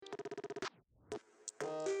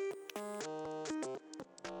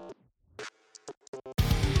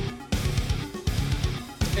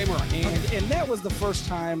Okay, we're on. And that was the first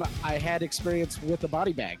time I had experience with a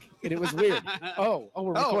body bag, and it was weird. We're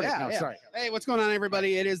recording. Sorry. Hey, what's going on,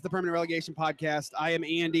 everybody? It is the Permanent Relegation Podcast. I am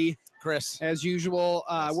Andy. Chris. As usual,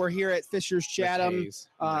 we're here at Fisher's Chatham. Hayes.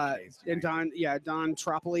 And Don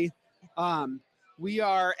Tropoli. We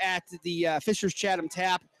are at the Fisher's Chatham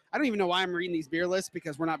Tap. I don't even know why I'm reading these beer lists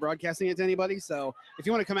because we're not broadcasting it to anybody. So if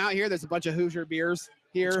you want to come out here, there's a bunch of Hoosier beers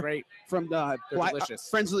here. It's great. From the delicious.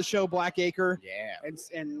 friends of the show, Blackacre. Yeah.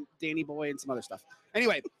 And Danny Boy and some other stuff.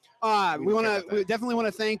 Anyway, we definitely want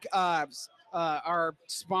to thank our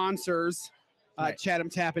sponsors, Right. Chatham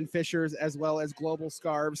Tap and Fishers, as well as Global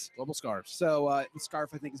Scarves. Global Scarves. So the scarf,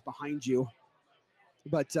 I think, is behind you.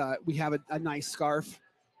 But we have a nice scarf,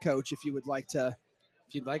 Coach, if you would like to.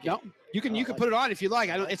 If you'd like No, it. you can put it on if you like.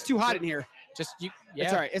 It's too hot in here. It's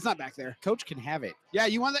It's all right. It's not back there. Coach can have it. Yeah,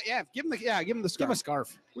 you want that? Yeah, give him the scarf. Give him a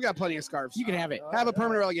scarf. We got plenty of scarves. You can have it. Have a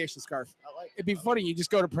permanent relegation scarf. It'd be funny. You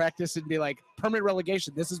just go to practice and be like, permanent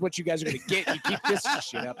relegation. This is what you guys are going to get. You keep this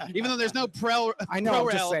shit up. Even though there's no pro. I know. I'm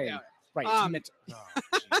just pro-rel. saying. Yeah. Right.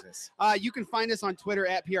 Jesus. You can find us on Twitter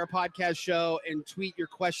at PR Podcast Show and tweet your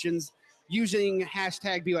questions using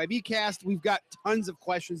hashtag BYBcast. We've got tons of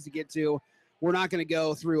questions to get to. We're not going to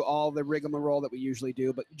go through all the rigmarole that we usually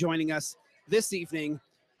do, but joining us this evening,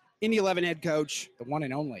 Indy 11 head coach, The one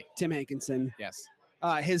and only. Tim Hankinson. Yes.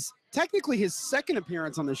 His second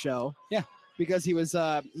appearance on the show. Yeah. Because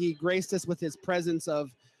he graced us with his presence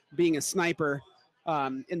of being a sniper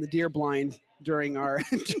in the deer blind during our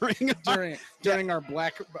during our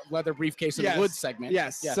black leather briefcase in the woods segment.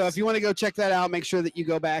 Yes. So if you want to go check that out, make sure that you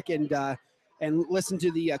go back and listen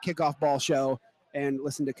to the kickoff ball show and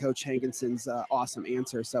listen to Coach Hankinson's awesome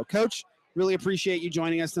answer. So, Coach, really appreciate you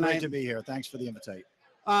joining us tonight. Great to be here. Thanks for the invitation.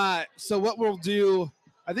 So what we'll do,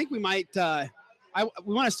 I think we might.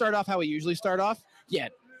 We want to start off how we usually start off. Yeah.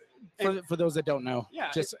 For those that don't know,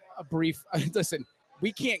 Yeah. just a brief. Listen,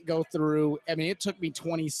 we can't go through. I mean, it took me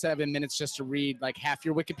 27 minutes just to read like half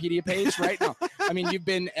your Wikipedia page, right? No, I mean, you've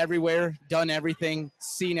been everywhere, done everything,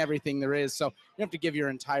 seen everything there is. So you have to give your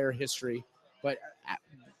entire history. But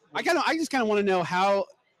I just kind of want to know how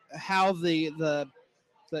the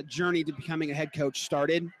journey to becoming a head coach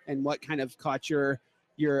started and what kind of caught your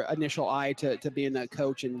initial eye to being a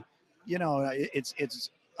coach. And It's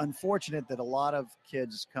unfortunate that a lot of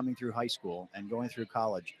kids coming through high school and going through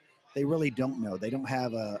college, they really don't know. They don't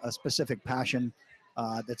have a specific passion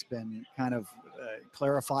that's been kind of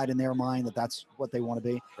clarified in their mind that that's what they want to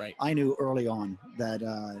be. Right. I knew early on that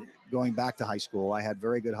going back to high school, I had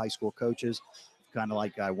very good high school coaches, kind of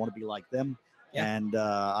like I want to be like them. Yeah. And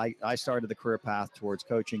I started the career path towards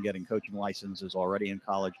coaching, getting coaching licenses already in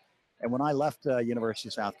college. And when I left University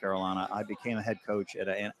of South Carolina, I became a head coach at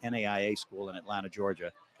an NAIA school in Atlanta,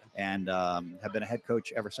 Georgia, and have been a head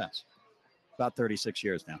coach ever since. About 36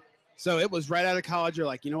 years now. so it was right out of college. You're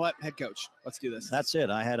like, you know what, head coach, let's do this. That's it.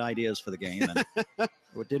 I had ideas for the game and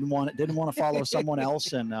didn't want to follow someone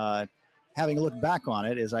else. And having a look back on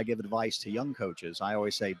it, as I give advice to young coaches, I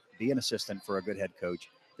always say, be an assistant for a good head coach.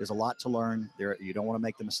 There's a lot to learn there. You don't want to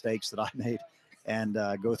make the mistakes that I made and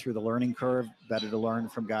go through the learning curve. Better to learn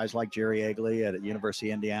from guys like Jerry Egley at University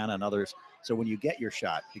of Indiana and others. So when you get your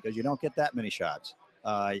shot, because you don't get that many shots,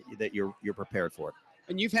 that you're prepared for it.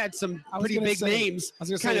 And you've had some I was pretty gonna big say- names I was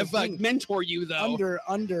gonna kind say, of being mentor you, though.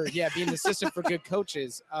 being an assistant for good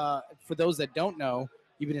coaches. For those that don't know,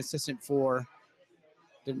 you've been assistant for.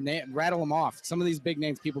 Rattle them off. Some of these big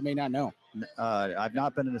names people may not know. I've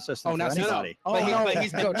not been an assistant for not anybody. But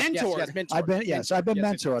he's been Coach, mentored. Yes, mentored. I've been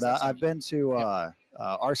mentored. Yes. I've been to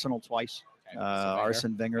Arsenal twice. Okay.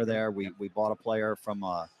 Arsene Wenger there. We bought a player from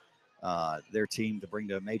their team to bring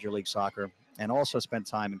to Major League Soccer, and also spent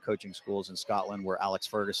time in coaching schools in Scotland where Alex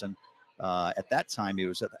Ferguson, at that time he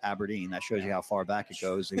was at Aberdeen. That shows you how far back it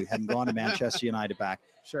goes. He hadn't gone to Manchester United back,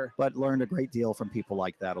 Sure. but learned a great deal from people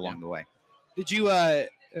like that along the way. Did you?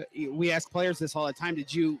 We ask players this all the time.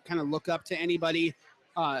 Did you kind of look up to anybody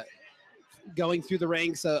going through the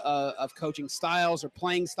ranks of coaching styles or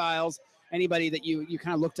playing styles? Anybody that you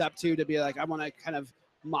kind of looked up to be like, I want to kind of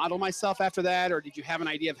model myself after that, or did you have an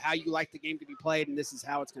idea of how you like the game to be played and this is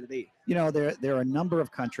how it's going to be? There are a number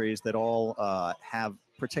of countries that all have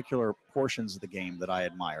particular portions of the game that I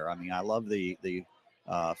admire. I mean, I love the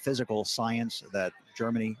physical science that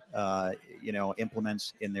Germany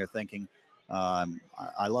implements in their thinking.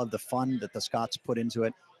 I love the fun that the Scots put into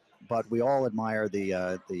it, but we all admire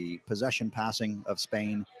the possession passing of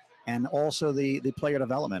Spain, and also the player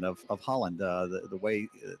development of Holland. The way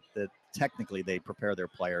that technically they prepare their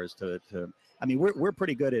players to. I mean, we're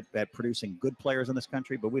pretty good at producing good players in this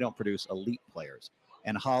country, but we don't produce elite players.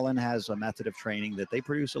 And Holland has a method of training that they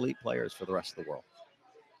produce elite players for the rest of the world.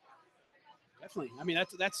 Definitely. I mean,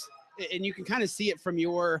 and you can kind of see it from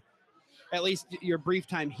at least your brief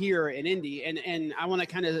time here in Indy. And I want to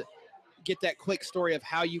kind of get that quick story of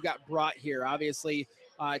how you got brought here. Obviously,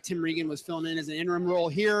 Tim Regan was filling in as an interim role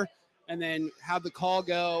here. And then how'd the call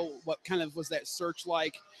go? What kind of was that search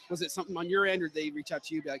like? Was it something on your end, or did they reach out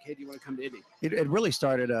to you, be like, hey, do you want to come to Indy? It really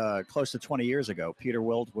started close to 20 years ago. Peter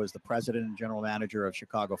Wilt was the president and general manager of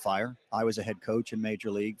Chicago Fire. I was a head coach in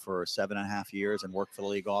Major League for 7.5 years and worked for the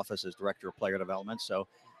league office as director of player development. So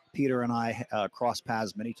Peter and I crossed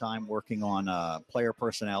paths many times working on player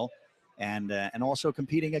personnel and also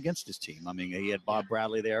competing against his team. I mean, he had Bob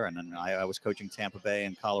Bradley there, and then I was coaching Tampa Bay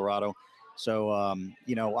and Colorado. So,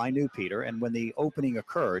 I knew Peter. And when the opening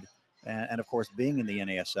occurred, and of course, being in the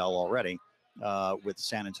NASL already with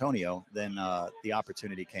San Antonio, then the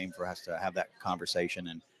opportunity came for us to have that conversation.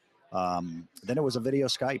 And then it was a video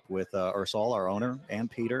Skype with Ursal, our owner, and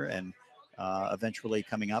Peter, and eventually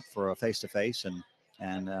coming up for a face-to-face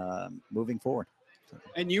and moving forward.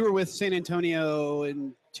 And you were with San Antonio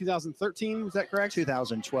in 2013, is that correct?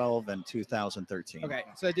 2012 and 2013. Okay.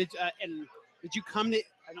 So did you come to?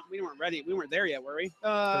 We weren't ready. We weren't there yet, were we?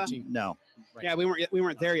 No. Right. Yeah, we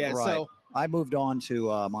weren't there yet. Right. So I moved on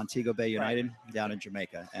to Montego Bay United down in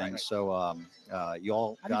Jamaica, and so you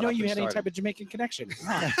all. I didn't know you had any type of Jamaican connection.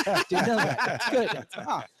 Didn't know that. That's good.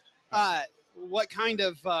 Huh. What kind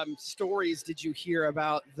of stories did you hear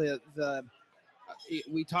about the?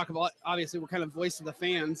 We talk about, obviously we're kind of voice of the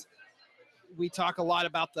fans. We talk a lot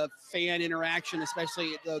about the fan interaction,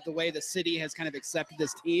 especially the way the city has kind of accepted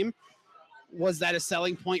this team. Was that a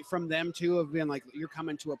selling point from them too, of being like, you're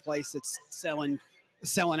coming to a place that's selling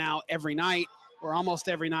out every night or almost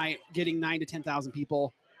every night, getting 9,000 to 10,000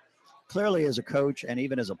 people? Clearly, as a coach and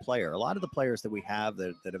even as a player, a lot of the players that we have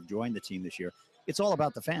that have joined the team this year, it's all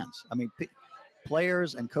about the fans. I mean,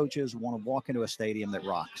 players and coaches want to walk into a stadium that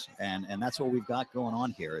rocks, and that's what we've got going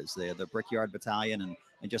on here is the Brickyard Battalion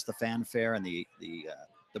and just the fanfare and the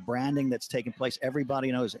branding that's taking place.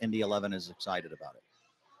 Everybody knows Indy 11 is excited about it.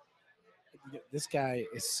 This guy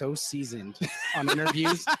is so seasoned on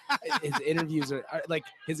interviews. His interviews are like,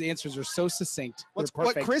 his answers are so succinct. What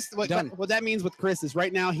that means with Chris is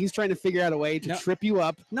right now he's trying to figure out a way to trip you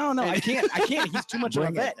up. No, I can't. He's too much of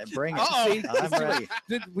a vet. Bring it. See, I'm ready.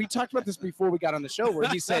 We talked about this before we got on the show, where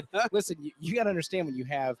he said, listen, you got to understand, when you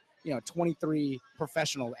have 23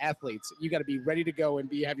 professional athletes, you got to be ready to go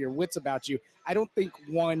and have your wits about you. I don't think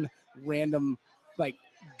one random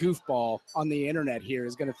goofball on the internet here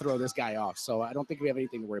is going to throw this guy off. So I don't think we have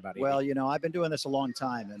anything to worry about. Well, I've been doing this a long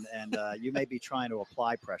time, and you may be trying to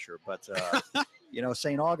apply pressure, but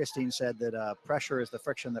St. Augustine said that pressure is the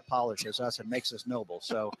friction that polishes us and makes us noble.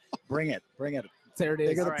 So bring it. There it is.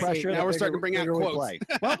 Bigger the pressure. Now we're starting to bring out quotes.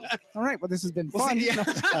 Well, all right. Well, this has been fun.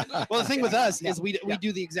 Well, the thing with us is we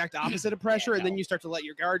do the exact opposite of pressure, and then you start to let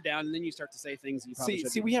your guard down, and then you start to say things you probably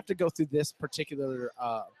shouldn't. See, we have to go through this particular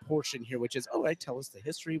portion here, which is, tell us the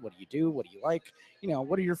history. What do you do? What do you like?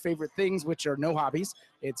 What are your favorite things, which are no hobbies?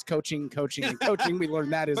 It's coaching, and coaching. We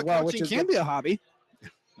learned that as but well, which is can be a hobby.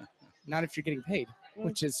 Not if you're getting paid,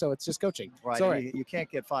 so it's just coaching. Right. So, you can't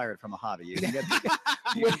get fired from a hobby. You can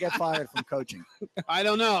get fired from coaching. I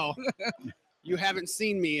don't know. You haven't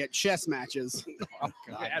seen me at chess matches. Oh,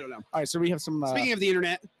 God. I don't know. All right, so we have some. Speaking of the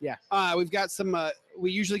internet, we've got some.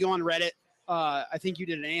 We usually go on Reddit. I think you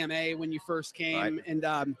did an AMA when you first came, right.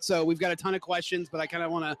 And so we've got a ton of questions, but I kind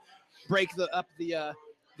of want to break the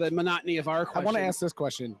monotony of our questions. I want to ask this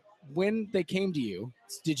question. When they came to you,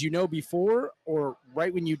 did you know before or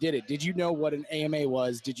right when you did it? Did you know what an AMA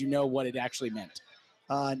was? Did you know what it actually meant?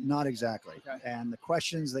 Not exactly. Okay. And the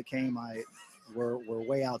questions that came, were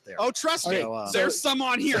way out there. Oh, trust me. There's some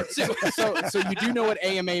on here too. So you do know what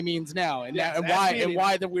AMA means now, and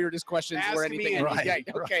why the weirdest questions ask were anything. Right.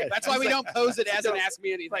 Okay, that's why we don't pose it as an ask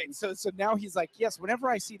me anything. Right. So now he's like, yes.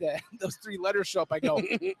 Whenever I see those three letters show up, I go,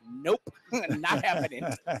 nope, not happening.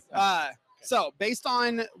 So based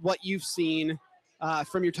on what you've seen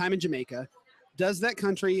from your time in Jamaica, does that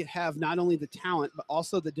country have not only the talent, but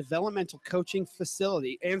also the developmental coaching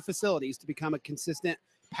facilities to become a consistent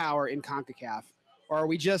power in CONCACAF? Or are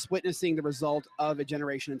we just witnessing the result of a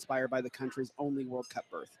generation inspired by the country's only World Cup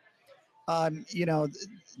berth?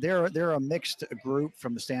 They're a mixed group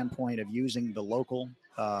from the standpoint of using the local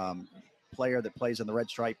player that plays in the Red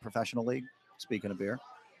Stripe Professional League, speaking of beer.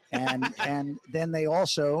 And then they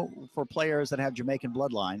also, for players that have Jamaican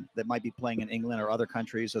bloodline that might be playing in England or other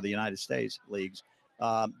countries or the United States leagues,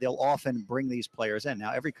 they'll often bring these players in.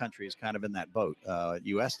 Now, every country is kind of in that boat.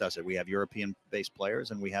 U.S. does it. We have European-based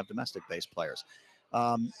players and we have domestic-based players.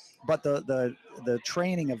 But the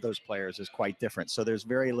training of those players is quite different. So there's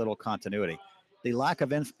very little continuity. the lack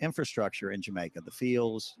of infrastructure in Jamaica, the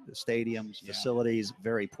fields, the stadiums, Yeah. facilities,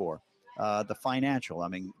 very poor. The financial, I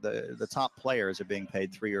mean, the top players are being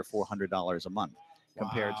paid $300 or $400 a month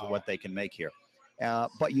compared to Wow. what they can make here.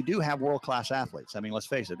 But you do have world-class athletes. I mean, let's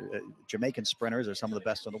face it, Jamaican sprinters are some of the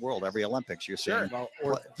best in the world. Every Olympics, you're seeing Well,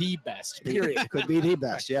 or the best. Period. it could be the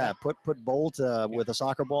best. Yeah, put Bolt with a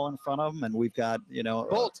soccer ball in front of him, and we've got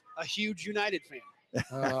Bolt, a huge United fan.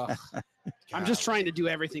 Ugh. I'm just trying to do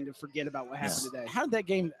everything to forget about what happened today. How did that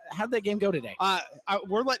game go today?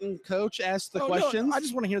 We're letting Coach ask the Oh, no, questions. I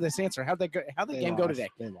just want to hear this answer. How'd that game go today?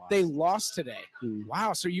 They lost. They lost today. Hmm.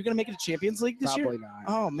 Wow. So you're gonna make it to Champions League this Probably year? not.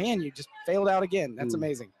 Oh man, you just failed out again. That's Hmm.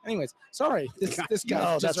 amazing. Anyways, sorry. This guy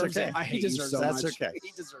No, that's deserves okay. it. I He hate you deserves so it. That's much. okay.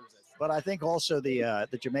 He deserves it. But I think also the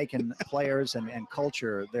Jamaican players and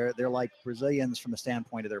culture, they're like Brazilians from the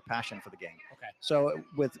standpoint of their passion for the game. Okay. So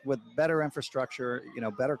with better infrastructure,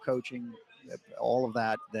 better coaching, all of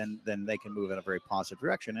that, then they can move in a very positive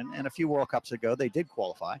direction. And a few World Cups ago, they did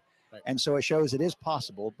qualify. Right. And so it shows it is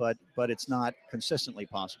possible, but it's not consistently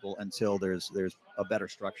possible until there's a better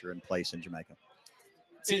structure in place in Jamaica.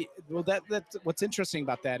 See, well, that's what's interesting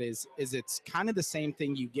about that is it's kind of the same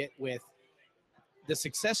thing you get with the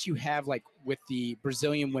success you have, like with the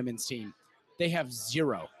Brazilian women's team. They have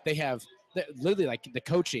zero. They have literally like the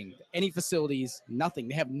coaching, any facilities, nothing.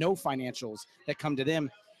 They have no financials that come to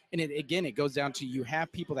them. And it goes down to you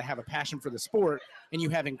have people that have a passion for the sport, and you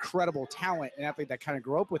have incredible talent and athletes that kind of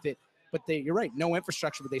grow up with it. But you're right, no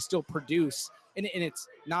infrastructure, but they still produce. And it's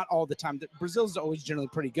not all the time. Brazil's always generally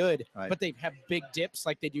pretty good, Right. but they have big dips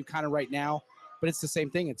like they do kind of right now. But it's the same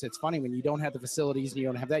thing. It's funny when you don't have the facilities and you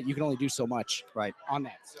don't have that, you can only do so much Right. on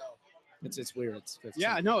that. So it's weird. It's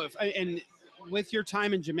Yeah, no. And with your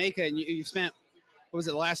time in Jamaica, and you spent, what was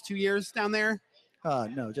it, the last 2 years down there?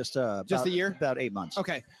 No, just Just about, a year? about 8 months.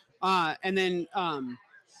 Okay. And then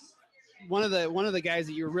one of the guys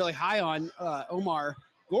that you were really high on, Omar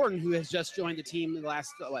Gordon, who has just joined the team in the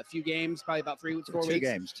last few games, probably about 3 weeks, 4 Two weeks.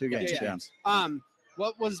 games. yeah.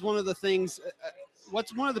 What was one of the things?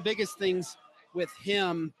 What's one of the biggest things with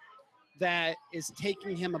him that is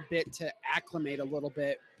taking him a bit to acclimate a little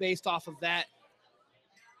bit based off of that?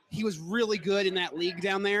 He was really good in that league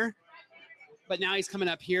down there, but now he's coming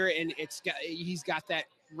up here and he's got that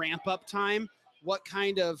ramp up time. What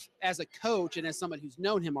kind of, as a coach and as someone who's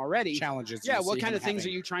known him already, challenges. yeah, you what see kind him of things are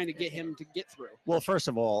having. you trying to get him to get through? Well, first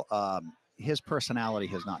of all, his personality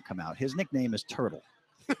has not come out. His nickname is Turtle.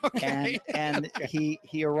 Okay. And he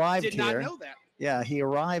arrived Did here. not know that. Yeah, he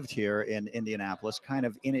arrived here in Indianapolis kind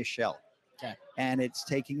of in his shell. Okay. And it's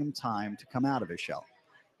taking him time to come out of his shell.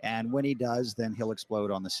 And when he does, then he'll explode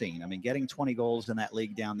on the scene. I mean, getting 20 goals in that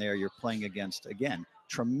league down there, you're playing against, again,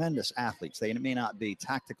 tremendous athletes. They may not be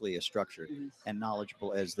tactically as structured Mhm. and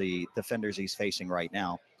knowledgeable as the defenders he's facing right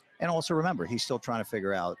now. And also remember, he's still trying to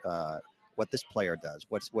figure out what this player does,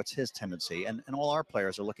 what's his tendency. And all our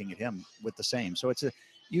players are looking at him with the same. So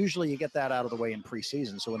usually you get that out of the way in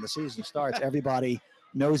preseason. So when the season starts, everybody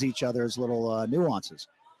knows each other's little nuances.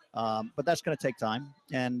 But that's going to take time.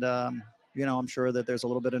 And, I'm sure that there's a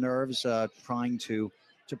little bit of nerves trying to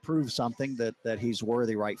prove something that he's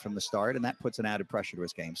worthy right from the start. And that puts an added pressure to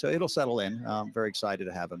his game. So it'll settle in. I'm very excited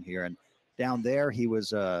to have him here. And down there, he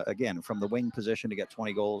was, again, from the wing position to get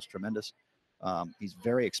 20 goals, tremendous. He's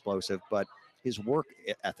very explosive, but his work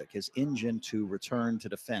ethic, his engine to return to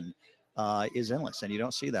defend is endless. And you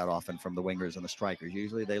don't see that often from the wingers and the strikers.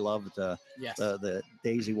 Usually they love Yes. the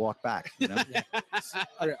daisy walk back.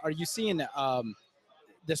 Are you seeing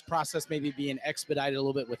this process maybe being expedited a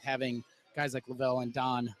little bit with having guys like Lavelle and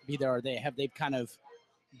Don be there? Or they've kind of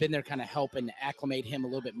been there, kind of help and acclimate him a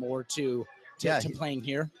little bit more to playing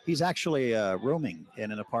here? He's actually rooming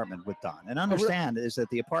in an apartment with Don. And understand is that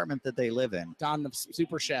the apartment that they live in, Don, the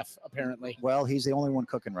super chef, apparently. well, he's the only one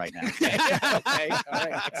cooking right now. Okay. All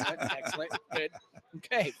right. Excellent. Good.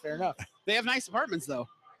 Okay. Fair enough. They have nice apartments though.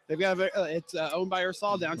 They've got it's owned by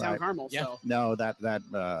Ursal downtown Right. Carmel. Yeah. So No, that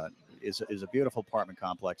is a beautiful apartment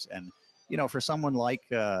complex. And, for someone like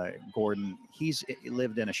Gordon, he's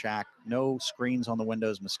lived in a shack, no screens on the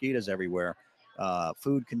windows, mosquitoes everywhere,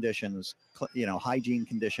 food conditions, hygiene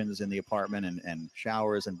conditions in the apartment and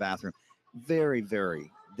showers and bathroom. Very, very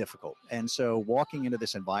difficult. And so walking into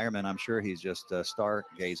this environment, I'm sure he's just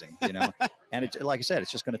stargazing, and it's, like I said,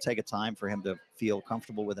 it's just going to take a time for him to feel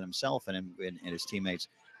comfortable within himself and his teammates.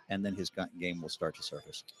 And then his game will start to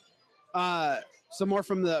surface. some more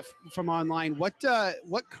from online. What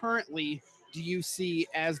currently do you see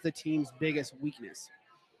as the team's biggest weakness?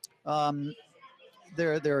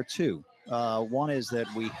 There are two. One is that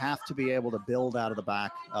we have to be able to build out of the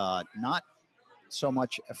back, not so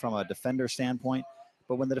much from a defender standpoint,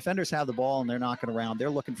 But when the defenders have the ball and they're knocking around, they're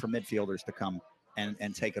looking for midfielders to come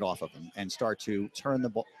and take it off of them and start to turn the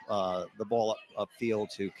ball upfield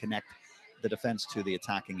to connect the defense to the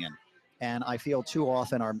attacking end. And I feel too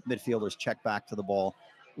often our midfielders check back to the ball.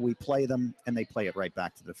 We play them and they play it right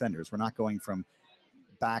back to the defenders. We're not going from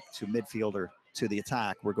back to midfielder to the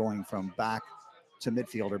attack. We're going from back to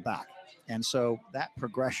midfielder back. And so that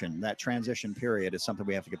progression, that transition period is something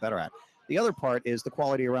we have to get better at. The other part is the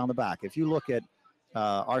quality around the back. If you look at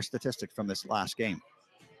our statistics from this last game,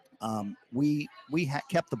 we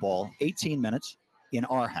kept the ball 18 minutes in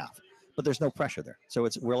our half, but there's no pressure there. So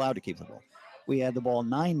we're allowed to keep the ball. We had the ball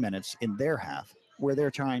 9 minutes in their half where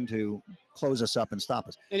they're trying to close us up and stop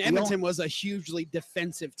us. And Edmonton was a hugely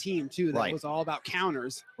defensive team too. That was all about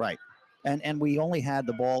counters. Right. And we only had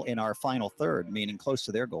the ball in our final third, meaning close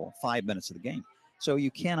to their goal, 5 minutes of the game. So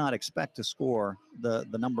you cannot expect to score the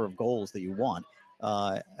number of goals that you want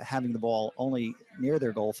having the ball only near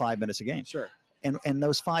their goal 5 minutes a game. Sure. And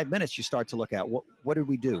those 5 minutes, you start to look at what did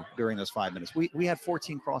we do during those 5 minutes? We had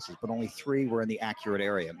 14 crosses, but only 3 were in the accurate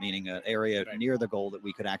area, meaning an area near the goal that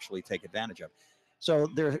we could actually take advantage of. So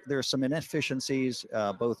there's some inefficiencies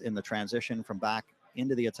both in the transition from back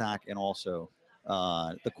into the attack and also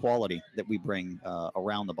the quality that we bring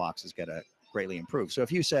around the box is going to greatly improve. So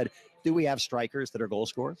if you said, do we have strikers that are goal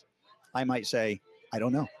scorers? I might say, I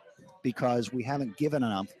don't know, because we haven't given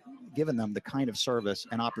them the kind of service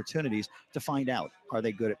and opportunities to find out, are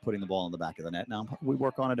they good at putting the ball in the back of the net? Now, we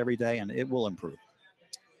work on it every day, and it will improve.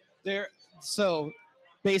 So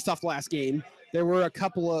based off last game, there were a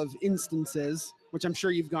couple of instances, which I'm sure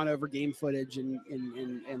you've gone over game footage and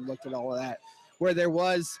looked at all of that, where there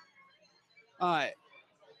was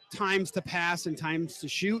times to pass and times to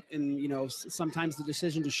shoot. And, sometimes the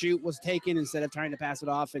decision to shoot was taken instead of trying to pass it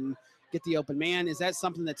off and get the open man. Is that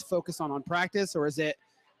something that's focused on practice, or is it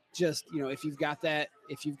just, if you've got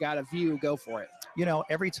a view, go for it?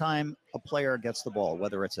 Every time a player gets the ball,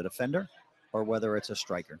 whether it's a defender or whether it's a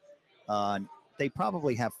striker, they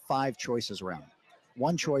probably have 5 choices around.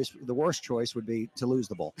 One choice, the worst choice, would be to lose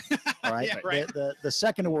the ball. All right. Yeah, right. The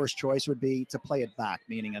second worst choice would be to play it back,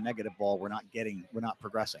 meaning a negative ball. We're not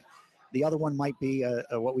progressing. The other one might be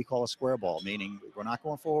what we call a square ball, meaning we're not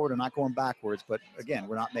going forward or not going backwards, but again,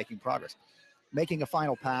 we're not making progress. Making a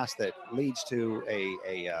final pass that leads to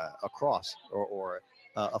a cross or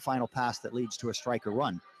a final pass that leads to a striker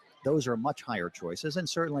run, those are much higher choices. And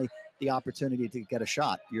certainly the opportunity to get a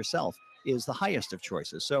shot yourself is the highest of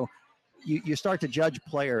choices. So you start to judge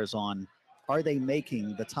players on, are they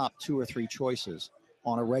making the top 2 or 3 choices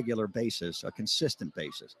on a regular basis, a consistent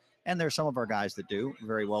basis? And there's some of our guys that do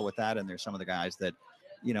very well with that. And there's some of the guys that,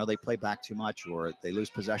 they play back too much or they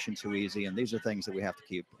lose possession too easy. And these are things that we have to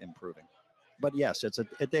keep improving. But yes, it's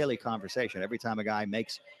a daily conversation. Every time a guy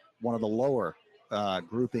makes one of the lower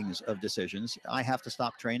groupings of decisions, I have to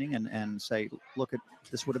stop training and say, look,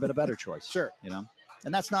 this would have been a better choice. Sure.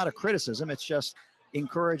 And that's not a criticism. It's just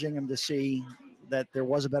encouraging him to see that there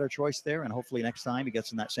was a better choice there. And hopefully next time he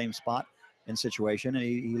gets in that same spot and situation and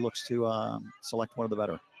he looks to select one of the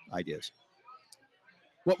better ideas.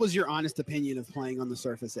 What was your honest opinion of playing on the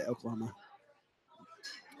surface at Oklahoma?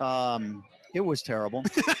 It was terrible.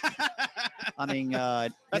 I mean,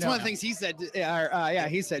 that's one of the things he said.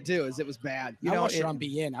 He said too, is it was bad. I watched it on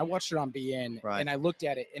BN, right. And I looked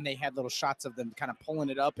at it, and they had little shots of them kind of pulling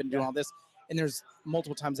it up and doing all this. And there's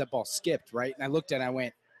multiple times that ball skipped, right? And I looked at it and I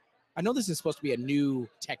went, I know this is supposed to be a new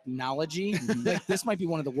technology. Like, this might be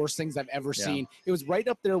one of the worst things I've ever seen. It was right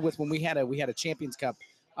up there with when we had a Champions Cup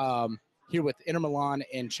here with Inter Milan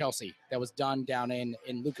and Chelsea that was done down in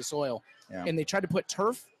Lucas Oil. Yeah. And they tried to put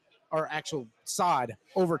turf or actual sod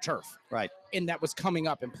over turf. Right. And that was coming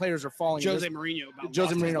up and players are falling. Jose Mourinho.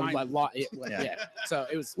 Yeah. So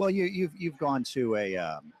it was. Well, you've gone to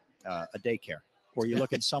a daycare where you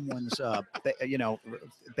look at someone's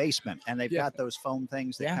basement and they've got those foam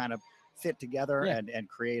things that kind of fit together and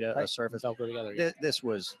create a surface. They'll go together. This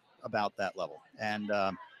was about that level. And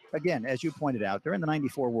again, as you pointed out, during the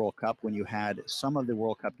 '94 World Cup, when you had some of the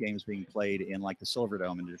World Cup games being played in like the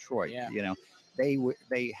Silverdome in Detroit,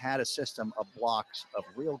 they had a system of blocks of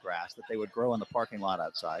real grass that they would grow in the parking lot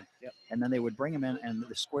outside. Yep. And then they would bring them in and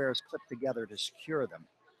the squares clipped together to secure them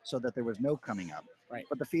so that there was no coming up. Right.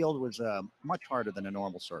 But the field was much harder than a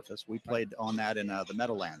normal surface. We played on that in the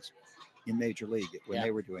Meadowlands in Major League when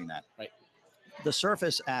they were doing that. Right. The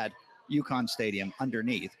surface at UConn Stadium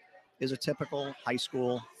underneath is a typical high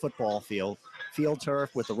school football field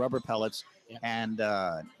turf with the rubber pellets and,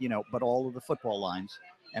 but all of the football lines.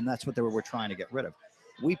 And that's what we're trying to get rid of.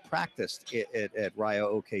 We practiced at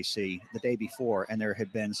Rio OKC the day before, and there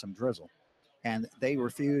had been some drizzle. And they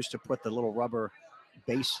refused to put the little rubber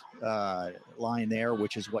base line there,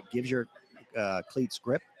 which is what gives your cleats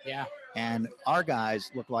grip. Yeah. And our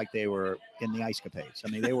guys looked like they were in the ice capades. I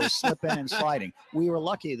mean, they were slipping and sliding. We were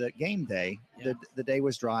lucky that game day, the day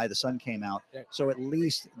was dry, the sun came out, Yeah. so at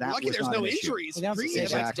least that Lucky was there's not no an issue. injuries. Well, Pre-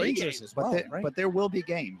 that's Exactly. dangerous as well, right? But there will be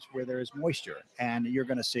games where there is moisture, and you're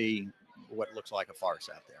going to see what looks like a farce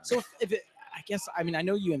out there. So if it, I guess, I mean, I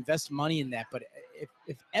know you invest money in that, but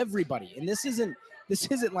if everybody, and this isn't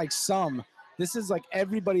like this is like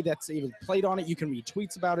everybody that's even played on it, you can read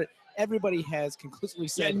tweets about it. Everybody has conclusively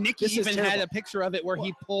Yeah, said, Nicky this is even had terrible. a picture of it where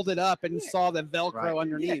he pulled it up and saw the Velcro Right.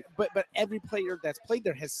 underneath. Yeah, but every player that's played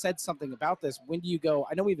there has said something about this. When do you go,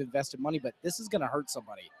 I know we've invested money, but this is going to hurt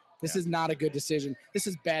somebody. This is not a good decision. This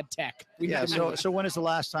is bad tech. We Yeah. need to So move. so when is the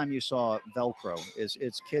last time you saw Velcro?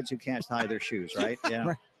 It's kids who can't tie their shoes, right? Yeah.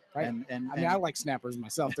 Right, right. And I mean, I like snappers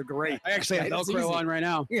myself. They're great. I actually have It's Velcro easy. on right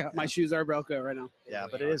now. Yeah. My shoes are Velcro right now. yeah,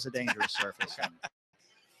 but it is a dangerous surface. And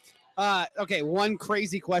Okay, one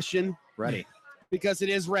crazy question ready. because it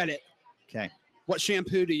is Reddit. Okay. What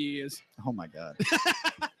shampoo do you use? Oh my God.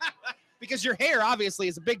 Because your hair obviously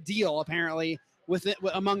is a big deal apparently with it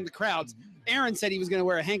among the crowds. Aaron said he was going to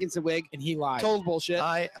wear a Hankinson wig. And he lied. Total bullshit.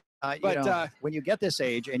 You But, know, when you get this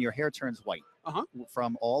age and your hair turns white Uh-huh.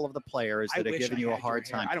 from all of the players I that are wish giving I you a had your hard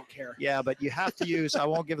hair. time. I don't care. Yeah, but you have to use, I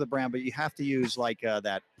won't give the brand, but you have to use like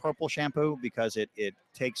that purple shampoo because it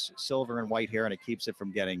takes silver and white hair and it keeps it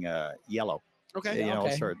from getting yellow. Okay. You know,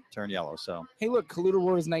 okay. turn yellow. So Hey, look, Kaluta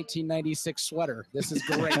wore his 1996 sweater. This is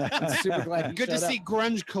great. I'm super glad you Good to showed up. see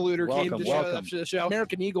Grunge Colluder came Welcome, to show up welcome. to the show.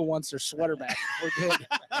 American Eagle wants their sweater back. We're good.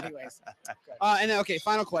 Anyways. And then, okay,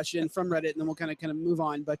 final question from Reddit, and then we'll kind of move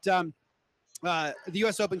on. But the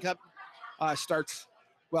U.S. Open Cup starts,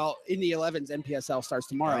 well, in the 11s, NPSL starts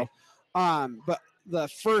tomorrow. But the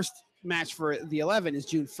first match for the 11 is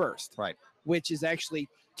June 1st. Right. Which is actually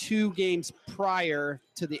 2 games prior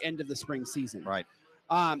to the end of the spring season. right.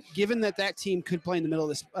 Given that team could play in the middle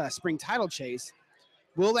of the spring title chase,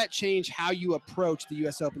 will that change how you approach the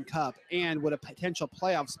U.S. Open Cup? And would a potential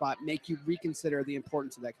playoff spot make you reconsider the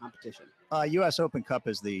importance of that competition? U.S. Open Cup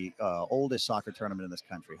is the oldest soccer tournament in this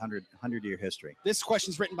country, 100-year history. This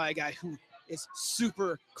question's written by a guy who is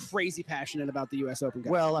super crazy passionate about the U.S. Open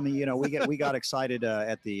Cup. Well, I mean, you know, we got excited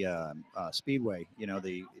at the Speedway, you know,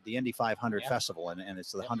 the Indy 500 Yeah. festival, and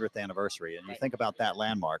it's the Yep. 100th anniversary. And you Right. think about that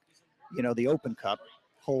landmark, you know, the Open Cup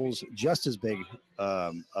holds just as big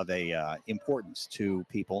of a importance to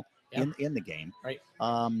people Yeah. in the game. Right.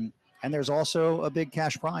 And there's also a big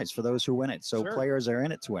cash prize for those who win it. So Sure. players are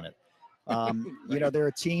in it to win it. You know, Right. there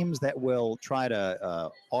are teams that will try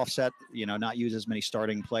to offset, you know, not use as many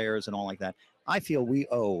starting players and all like that. I feel we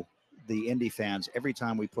owe the Indy fans every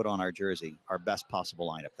time we put on our jersey our best possible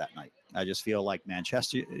lineup that night. I just feel like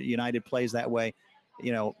Manchester United plays that way.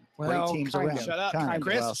 You know, Well, great teams kind around. of. Shut up, Kind of.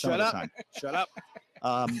 Chris, Well, some shut of the up. time. Shut up.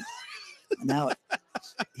 Now,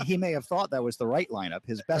 he may have thought that was the right lineup,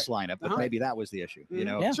 his best lineup, but Uh-huh. maybe that was the issue. You Mhm.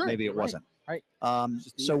 know, Yeah. Sure. maybe it Right. wasn't. Right.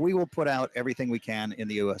 So we will put out everything we can in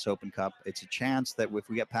the U.S. Open Cup. It's a chance that if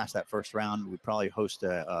we get past that first round, we probably host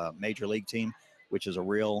a major league team, which is a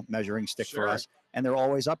real measuring stick Sure. for us. And they're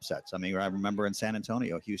always upsets. I mean, I remember in San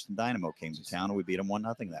Antonio, Houston Dynamo came to town and we beat them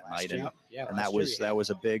 1-0 that Last night. year. And, Yeah, and last that year, was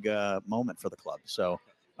a big moment for the club. So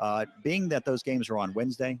being that those games are on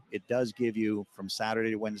Wednesday, it does give you from Saturday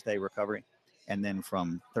to Wednesday recovery, and then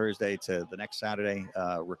from Thursday to the next Saturday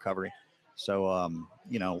recovery. So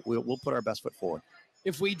you know, we'll put our best foot forward.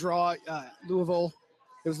 If we draw Louisville,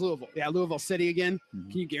 it was Louisville. Yeah, Louisville City again.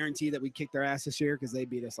 Mhm. Can you guarantee that we kick their ass this year because they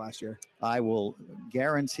beat us last year? I will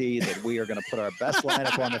guarantee that we are going to put our best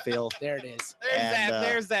lineup on the field. There it is. And,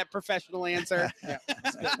 There's that professional answer. Yeah,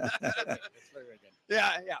 it's good. It's very, very good.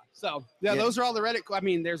 Yeah. So yeah, Yeah. those are all the Reddit. I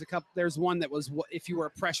mean, there's a couple. There's one that was, if you were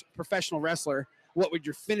a professional wrestler, what would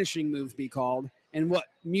your finishing move be called, and what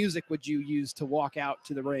music would you use to walk out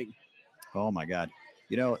to the ring? Oh my God!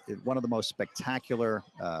 You know, one of the most spectacular,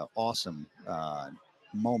 awesome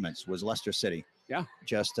moments was Leicester City. Yeah.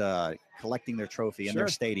 Just collecting their trophy in Sure. their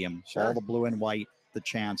stadium, Sure. all the blue and white, the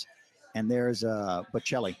chants, and there's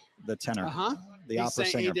Bocelli, the tenor, Uh huh. the opera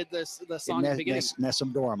He singer. did the song at the beginning.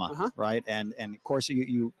 Nessun Dorma, Uh-huh. right? And of course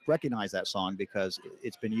you recognize that song because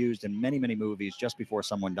it's been used in many movies just before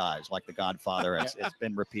someone dies, like The Godfather. It's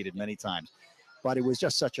been repeated many times. But it was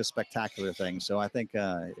just such a spectacular thing. So I think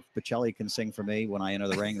if Bocelli can sing for me when I enter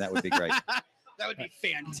the ring, that would be great. That would be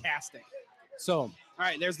fantastic. So All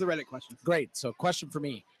right, there's the Reddit question. great. So question for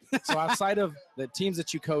me. So outside of the teams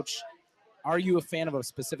that you coach, are you a fan of a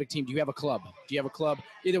specific team? Do you have a club? Do you have a club,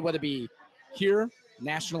 either whether it be here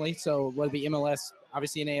nationally, so whether it be MLS,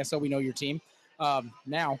 obviously in ASL, we know your team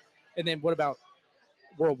now, and then what about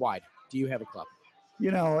worldwide? Do you have a club?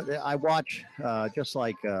 You know, I watch just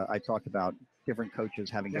like I talked about different coaches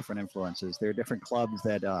having different influences. There are different clubs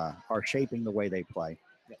that are shaping the way they play.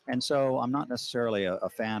 And so I'm not necessarily a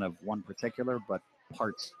fan of one particular, but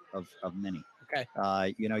parts of many.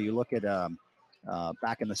 Okay. You know, you look at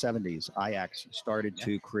back in the 70s, Ajax started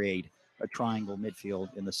to create a triangle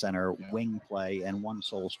midfield in the center, wing play, and one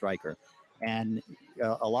sole striker. And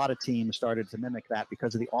a lot of teams started to mimic that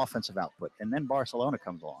because of the offensive output. And then Barcelona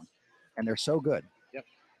comes along, and they're so good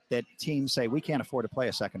that teams say, we can't afford to play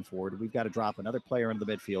a second forward. We've got to drop another player into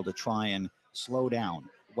the midfield to try and slow down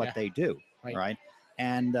what they do, right?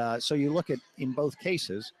 And so you look at, in both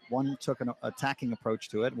cases, one took an attacking approach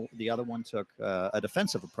to it, the other one took a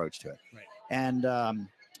defensive approach to it. Right. And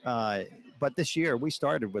but this year we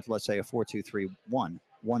started with, let's say, a 4-2-3-1,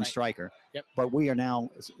 one striker. Yep. But we are now,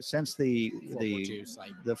 since the 4-4-2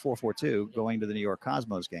 4-4-2 going to the New York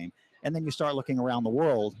Cosmos game, and then you start looking around the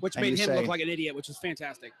world, which and made you him say, look like an idiot, which was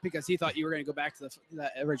fantastic because he thought you were going to go back to the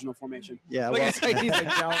original formation. yeah. Like, Well, it's like he's like,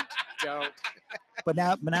 Don't. but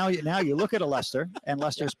now you look at a Leicester, and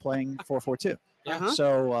Leicester's playing 4-4-2. uh-huh.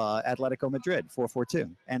 So Atletico Madrid 4-4-2,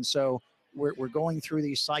 and so we're going through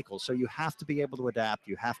these cycles. So you have to be able to adapt.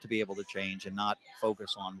 You have to be able to change and not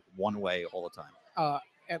focus on one way all the time.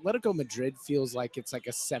 Atletico Madrid feels like it's like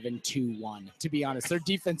a 7-2-1, to be honest. Their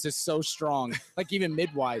defense is so strong, like even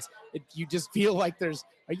mid-wise. You just feel like are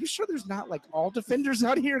you sure there's not like all defenders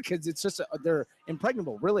out here? Because it's just, they're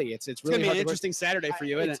impregnable, really. It's It's really going to be hard an to work. interesting Saturday for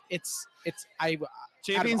you, isn't it?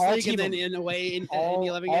 Champions all League and then team- in a way in the all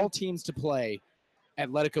 11 game. teams to play,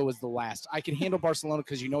 Atletico is the last. I can handle Barcelona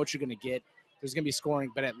because you know what you're going to get. There's going to be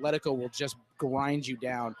scoring, but Atletico will just grind you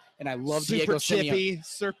down. And I love Diego Simeone.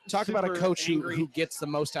 Talk about a coach who gets the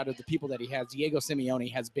most out of the people that he has. Diego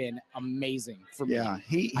Simeone has been amazing for me. Yeah,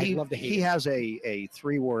 I love to hate he him. has a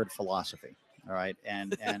 3-word philosophy. All right,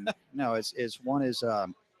 and no, it's one is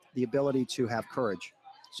the ability to have courage,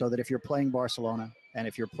 so that if you're playing Barcelona and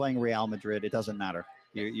if you're playing Real Madrid, it doesn't matter.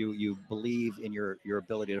 You believe in your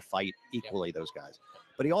ability to fight equally those guys.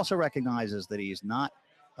 But he also recognizes that he's not.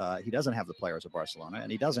 He doesn't have the players of Barcelona,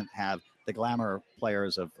 and he doesn't have the glamour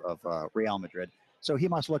players of Real Madrid. So he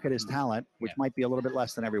must look at his talent, which might be a little bit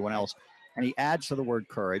less than everyone else, and he adds to the word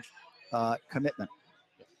courage, commitment,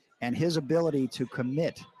 and his ability to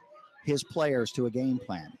commit his players to a game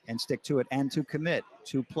plan and stick to it, and to commit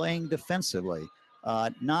to playing defensively,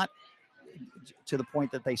 not to the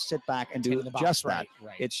point that they sit back and do just that.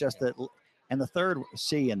 Right. It's just that, and the third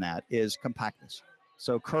C in that is compactness.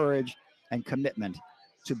 So courage and commitment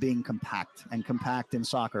to being compact, and compact in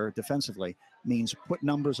soccer defensively means put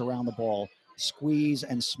numbers around the ball, squeeze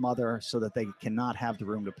and smother so that they cannot have the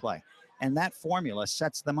room to play. And that formula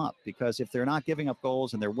sets them up, because if they're not giving up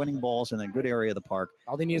goals and they're winning balls in a good area of the park,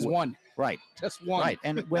 all they need is one. Right. Just one. Right.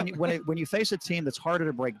 And when you face a team that's harder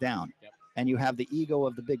to break down, and you have the ego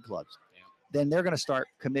of the big clubs, then they're going to start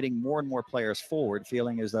committing more and more players forward,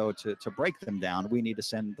 feeling as though to break them down, we need to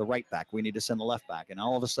send the right back, we need to send the left back. And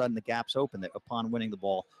all of a sudden the gap's open, that upon winning the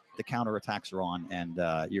ball, the counterattacks are on, and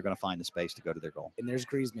you're going to find the space to go to their goal. And there's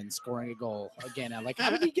Griezmann scoring a goal again. I'm like, how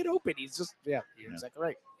did he get open? He's just, you're exactly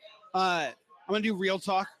right. I'm going to do real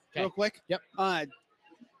talk real quick. Yep.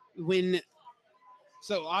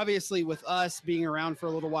 So obviously with us being around for a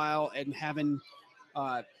little while and having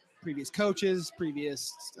previous coaches,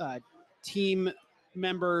 previous team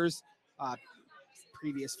members,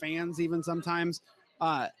 previous fans, even sometimes.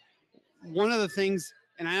 One of the things,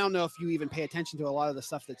 and I don't know if you even pay attention to a lot of the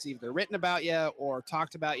stuff that's either written about you or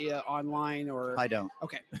talked about you online, or I don't.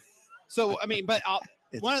 Okay. So I mean, but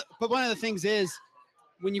one of the things is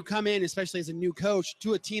when you come in, especially as a new coach,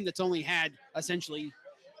 to a team that's only had essentially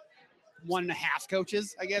 1.5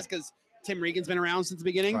 coaches, I guess, because Tim Regan's been around since the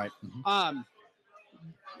beginning. Right.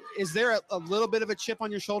 Is there a little bit of a chip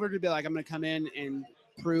on your shoulder to be like, I'm going to come in and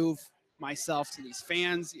prove myself to these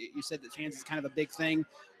fans? You said that fans is kind of a big thing.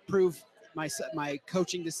 Prove my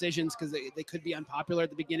coaching decisions, because they could be unpopular at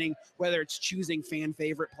the beginning, whether it's choosing fan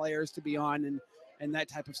favorite players to be on and that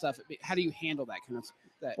type of stuff. How do you handle that kind of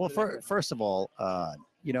that? Well, first of all,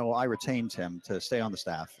 I retained him to stay on the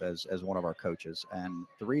staff as one of our coaches. And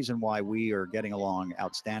the reason why we are getting along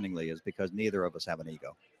outstandingly is because neither of us have an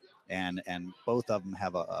ego. And both of them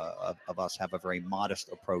have a very modest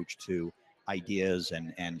approach to ideas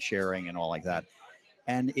and sharing and all like that.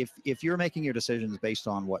 And if you're making your decisions based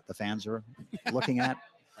on what the fans are looking at,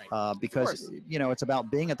 because it's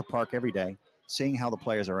about being at the park every day, seeing how the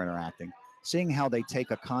players are interacting, seeing how they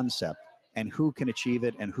take a concept and who can achieve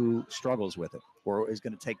it and who struggles with it or is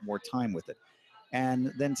going to take more time with it.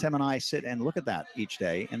 And then Tim and I sit and look at that each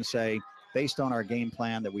day and say, based on our game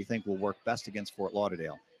plan that we think will work best against Fort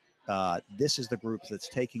Lauderdale, this is the group that's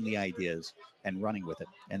taking the ideas and running with it,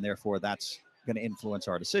 and therefore that's going to influence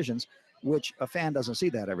our decisions, which a fan doesn't see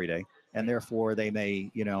that every day, and therefore they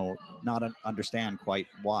may, not understand quite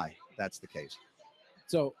why that's the case.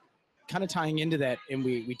 So kind of tying into that, and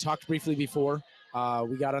we talked briefly before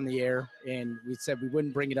we got on the air, and we said we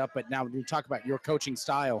wouldn't bring it up, but now when we talk about your coaching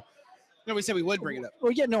style. No, we said we would bring it up.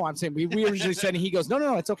 Well, yeah, no, I'm saying we originally said, and he goes,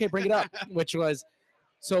 no, it's okay, bring it up, which was,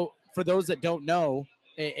 so for those that don't know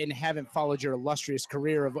and haven't followed your illustrious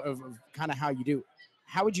career of kind of how you do,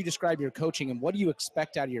 how would you describe your coaching and what do you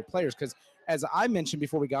expect out of your players? Because as I mentioned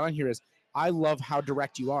before we got on here, is I love how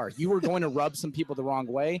direct you are. You were going to rub some people the wrong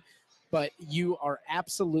way, but you are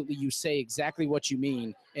absolutely, you say exactly what you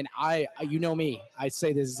mean. And you know me, I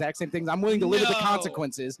say the exact same things. I'm willing to live with the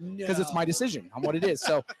consequences because it's my decision on what it is.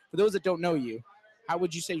 So for those that don't know you, how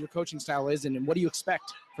would you say your coaching style is, and what do you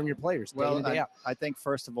expect from your players day in and day out? I think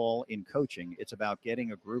first of all, in coaching, it's about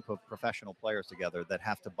getting a group of professional players together that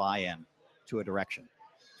have to buy in to a direction.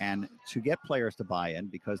 And to get players to buy in,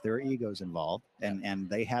 because there are egos involved and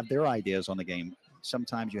they have their ideas on the game,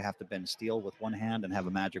 sometimes you have to bend steel with one hand and have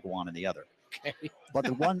a magic wand in the other. Okay. But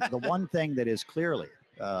the one thing that is clearly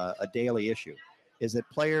a daily issue is that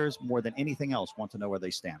players, more than anything else, want to know where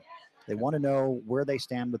they stand. They want to know where they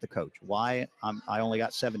stand with the coach. Why I only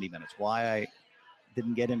got 70 minutes. Why I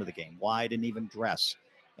didn't get into the game. Why I didn't even dress,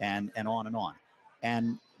 and on and on.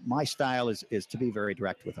 And my style is to be very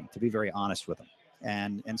direct with them, to be very honest with them.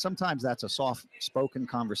 And sometimes that's a soft-spoken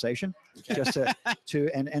conversation, just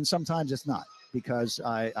and sometimes it's not, because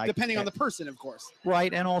I depending on the person, of course.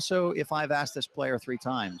 Right, and also if I've asked this player 3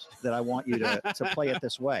 times that I want you to play it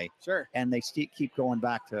this way, sure, and they keep going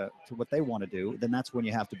back to what they want to do, then that's when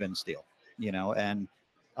you have to bend steel, And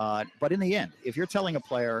but in the end, if you're telling a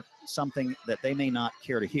player something that they may not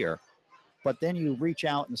care to hear, but then you reach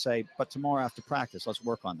out and say, "But tomorrow after practice, let's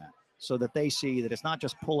work on that," so that they see that it's not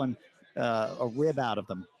just pulling a rib out of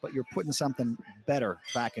them, but you're putting something better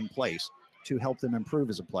back in place to help them improve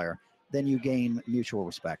as a player, then you gain mutual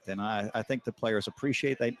respect. And I think the players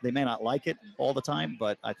appreciate, they may not like it all the time,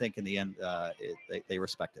 but I think in the end, they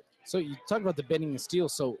respect it. So you talk about the bending the steel.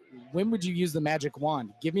 So when would you use the magic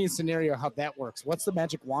wand? Give me a scenario how that works. What's the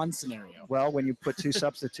magic wand scenario? Well, when you put 2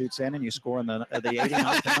 substitutes in and you score in the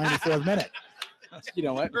 89th to 94th minute. You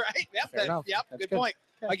know what? Right. Yep. Good point.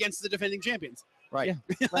 Yeah. Against the defending champions. Right.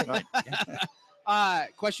 Yeah. Right.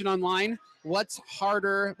 Question online: What's a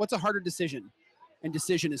harder decision? And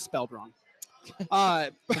decision is spelled wrong.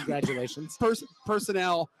 Congratulations.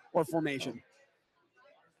 Personnel or formation?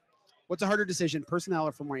 What's a harder decision, personnel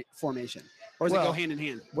or formation? Or does it go hand in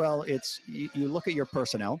hand? Well, you look at your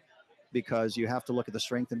personnel, because you have to look at the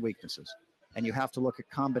strengths and weaknesses, and you have to look at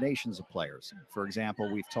combinations of players. For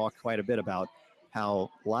example, we've talked quite a bit about how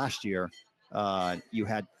last year you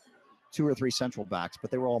had 2 or 3 central backs,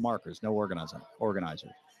 but they were all markers, no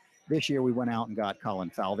organizers. This year we went out and got Colin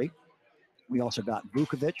Falvey. We also got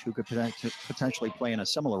Vukovic, who could potentially play in a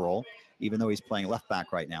similar role, even though he's playing left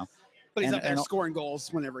back right now. But he's up there scoring goals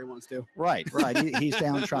whenever he wants to. Right. He's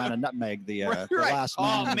down trying to nutmeg the last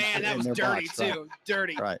man. Oh, man, that was dirty, too.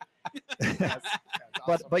 Dirty. Right. That's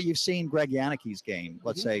awesome. But you've seen Greg Janicki's game,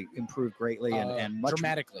 let's say, improve greatly and much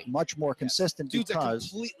dramatically, much more consistent. Dude's because a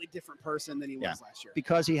completely different person than he was last year.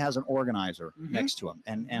 Because he has an organizer next to him.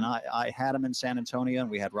 And I had him in San Antonio, and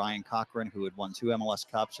we had Ryan Cochran, who had won 2 MLS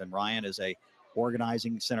Cups, and Ryan is a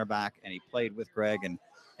organizing center back, and he played with Greg, and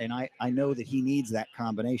I know that he needs that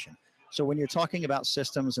combination. So when you're talking about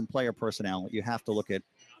systems and player personnel, you have to look at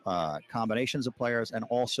combinations of players, and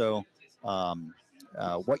also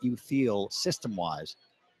what you feel system-wise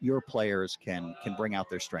your players can bring out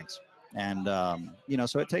their strengths. And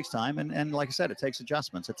so it takes time, and like I said, it takes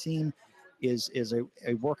adjustments. A team is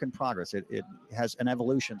a work in progress. It has an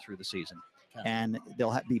evolution through the season. Okay. And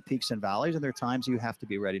there'll be peaks and valleys, and there are times you have to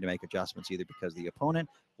be ready to make adjustments, either because of the opponent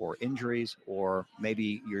or injuries, or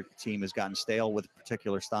maybe your team has gotten stale with a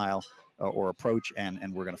particular style or approach,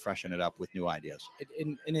 and we're going to freshen it up with new ideas.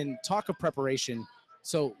 And in talk of preparation,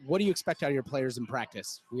 so what do you expect out of your players in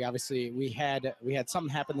practice? We had something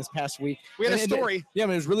happen this past week. We had a story. It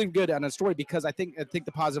was really good on a story, because I think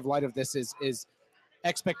the positive light of this is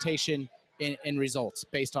expectation and results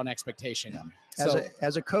based on expectation. Yeah. So,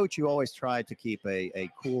 as a coach, you always try to keep a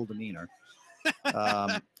cool demeanor.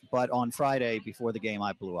 But on Friday before the game,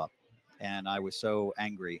 I blew up, and I was so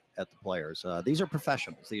angry at the players. These are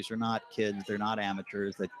professionals. These are not kids. They're not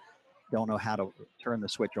amateurs that don't know how to turn the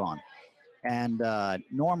switch on. And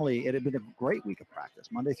normally it had been a great week of practice.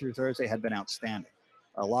 Monday through Thursday had been outstanding.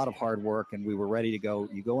 A lot of hard work, and we were ready to go.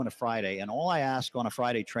 You go into Friday, and all I ask on a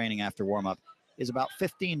Friday training after warm-up is about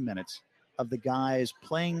 15 minutes of the guys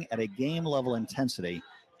playing at a game level intensity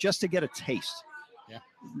just to get a taste. Yeah.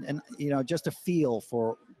 And, just a feel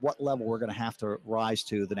for what level we're going to have to rise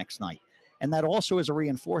to the next night. And that also is a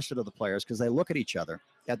reinforcer to the players because they look at each other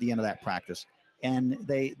at the end of that practice and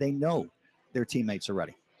they know their teammates are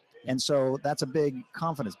ready. And so that's a big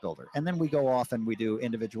confidence builder. And then we go off and we do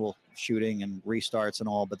individual shooting and restarts and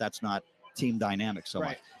all, but that's not team dynamic so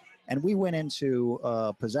much. And we went into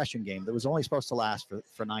a possession game that was only supposed to last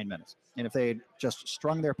for 9 minutes. And if they had just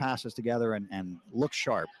strung their passes together and looked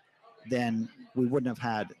sharp, then we wouldn't have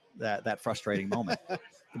had that frustrating moment.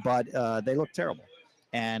 But they looked terrible.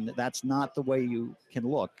 And that's not the way you can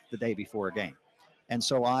look the day before a game. And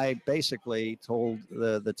so I basically told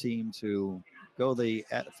the team to go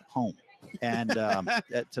home and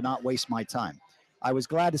to not waste my time. I was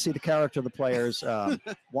glad to see the character of the players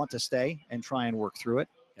want to stay and try and work through it.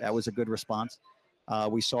 That was a good response.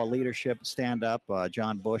 We saw leadership stand up.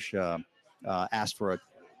 John Bush asked for a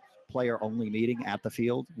player-only meeting at the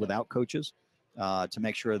field without coaches to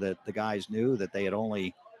make sure that the guys knew that they had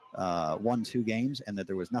only won 2 games and that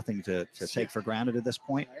there was nothing to take for granted at this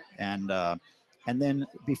point. And then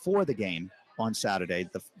before the game on Saturday,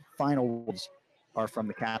 the final words are from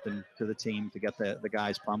the captain to the team to get the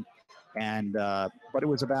guys pumped. And but it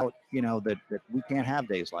was about that we can't have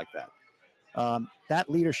days like that. That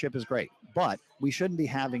leadership is great, but we shouldn't be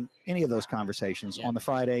having any of those conversations on the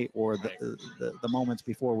Friday or the moments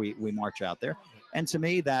before we march out there. And to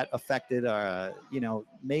me, that affected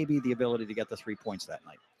maybe the ability to get the 3 points that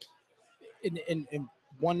night. And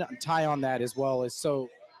one tie on that as well is, so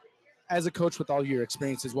as a coach with all your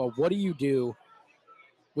experience as well, what do you do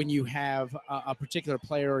when you have a particular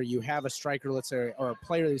player, or you have a striker, let's say, or a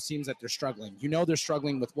player that seems that they're struggling? They're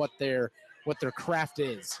struggling with what their craft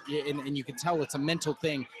is, and you can tell it's a mental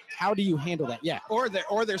thing. How do you handle that? Yeah. Or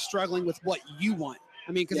they're struggling with what you want.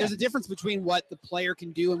 I mean, because there's a difference between what the player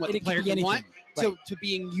can do and what the player can want to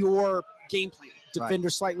being your game plan. Defender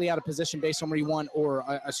slightly out of position based on where you want, or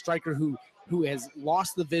a striker who has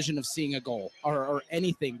lost the vision of seeing a goal or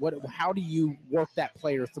anything. How do you work that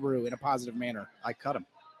player through in a positive manner? I cut him.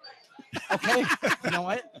 Okay. You know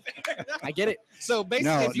what? I get it. So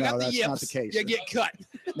basically, if you got the that's yips, not the case. you get cut.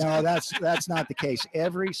 No, that's not the case.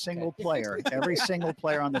 Every single player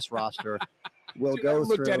on this roster will go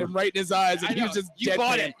through. Looked at him right in his eyes, and he was just you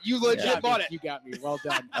bought it. You legit bought it. You got me. Well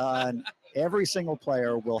done. Every single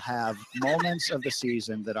player will have moments of the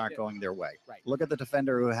season that aren't going their way. Right. Look at the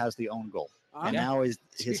defender who has the own goal. And now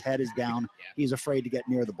his head is down. He's afraid to get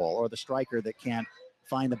near the ball. Or the striker that can't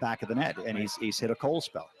find the back of the net, and he's hit a cold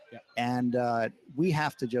spell. And we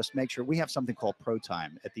have to just make sure we have something called pro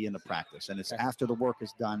time at the end of practice. And it's after the work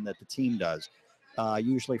is done that the team does.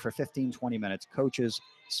 Usually for 15, 20 minutes, coaches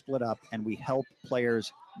split up and we help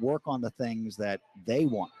players work on the things that they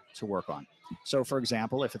want to work on. So, for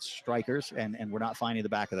example, if it's strikers and we're not finding the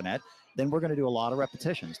back of the net, then we're going to do a lot of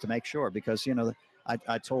repetitions to make sure. Because,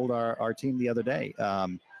 I told our team the other day,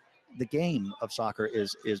 the game of soccer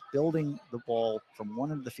is building the ball from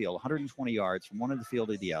one end of the field, 120 yards from one end of the field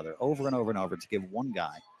to the other, over and over and over, to give one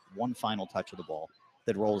guy one final touch of the ball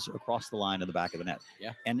that rolls across the line of the back of the net.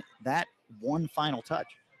 Yeah. And that one final touch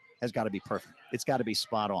has got to be perfect. It's got to be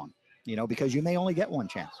spot on, because you may only get one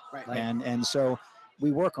chance. Right. And so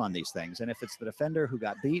we work on these things. And if it's the defender who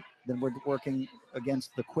got beat, then we're working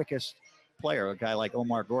against the quickest player, a guy like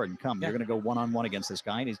Omar Gordon. You're going to go one-on-one against this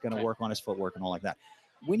guy, and he's going to work on his footwork and all like that.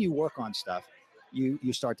 When you work on stuff,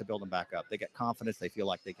 you start to build them back up. They get confidence. They feel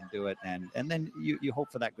like they can do it. And then you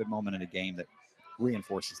hope for that good moment in a game that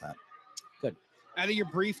reinforces that. Good. Out of your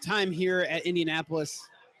brief time here at Indianapolis,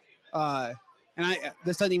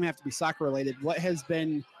 this doesn't even have to be soccer related, what has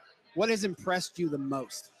impressed you the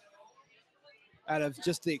most out of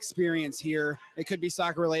just the experience here? It could be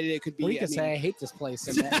soccer related. It could be. Well, you can say I hate this place,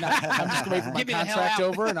 and I'm just waiting for my contract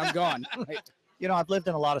over, and I'm gone. Right. I've lived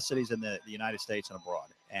in a lot of cities in the United States and abroad,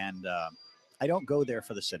 and I don't go there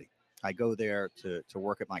for the city. I go there to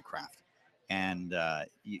work at my craft, and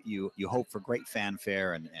you hope for great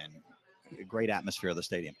fanfare and great atmosphere of the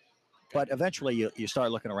stadium. But eventually you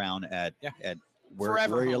start looking around at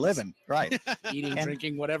where you're living, right? Eating,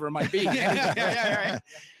 drinking, whatever it might be.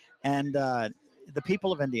 And the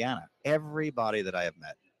people of Indiana, everybody that I have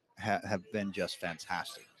met have been just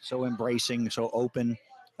fantastic. So embracing, so open.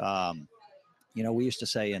 We used to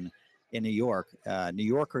say in New York, New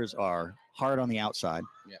Yorkers are hard on the outside,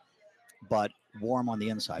 but warm on the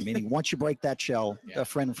inside, meaning once you break that shell, a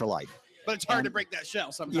friend for life. But it's hard to break that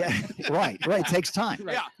shell sometimes. Yeah, right. It takes time.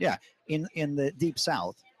 Right. Yeah. In the deep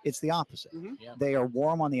South, It's the opposite. Mhm. Yeah. They are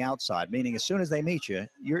warm on the outside, meaning as soon as they meet you,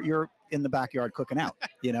 you're in the backyard cooking out.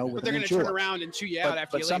 You know, But with they're an going to turn julep. around and chew you out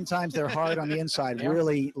after But you leave. sometimes they're hard on the inside, Yeah.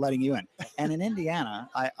 really letting you in. And in Indiana,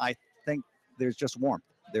 I think there's just warmth.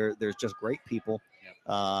 There's just great people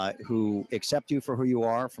who accept you for who you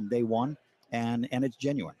are from day one, and it's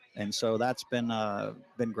genuine. And so that's been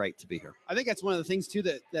great to be here. I think that's one of the things too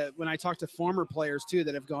that when I talk to former players too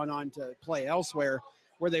that have gone on to play elsewhere,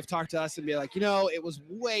 where they've talked to us and be like, it was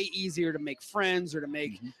way easier to make friends or to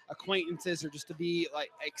make acquaintances or just to be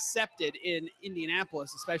like accepted in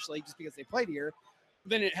Indianapolis, especially just because they played here,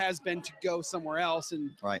 than it has been to go somewhere else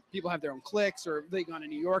and Right. people have their own cliques, or they gone to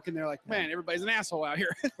New York and they're like, man, everybody's an asshole out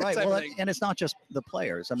here. Right. type of Well, thing. and it's not just the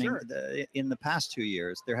players. I mean, Sure. in the past 2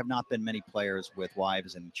 years, there have not been many players with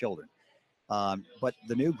wives and children. But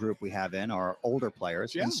the new group we have in are older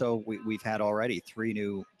players, Yeah. and so we've had already 3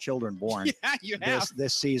 new children born Yeah, you have.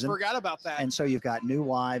 this season. Forgot about that. And so you've got new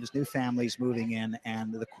wives, new families moving in,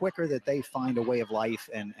 and the quicker that they find a way of life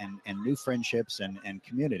and new friendships and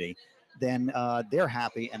community, then they're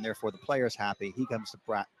happy, and therefore the player's happy. He comes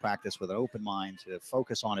to practice with an open mind to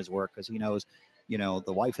focus on his work because he knows, the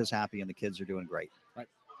wife is happy and the kids are doing great. I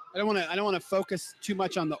don't want to focus too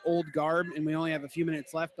much on the old garb, and we only have a few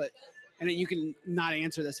minutes left, and then you can not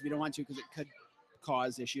answer this if you don't want to because it could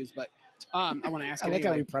cause issues. But I want to ask I it like how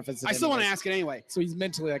anyway. he prefaced it. I still want to anyways. ask it anyway. So he's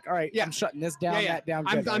mentally like, all right, Yeah. I'm shutting this down, Yeah. that down.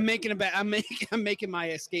 I'm good. making I'm making my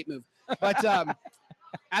escape move. But out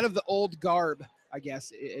of the old garb, I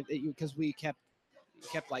guess, because we kept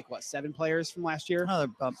like 7 players from last year.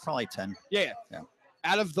 Probably 10. Yeah.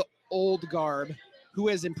 Out of the old garb, who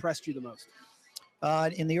has impressed you the most?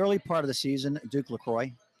 In the early part of the season, Duke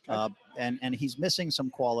LaCroix. And he's missing some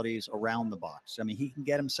qualities around the box. I mean, he can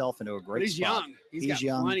get himself into a But great he's spot. young. He's He's got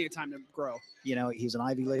young. plenty of time to grow. He's an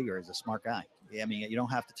Ivy Leaguer. He's a smart guy. I mean, you don't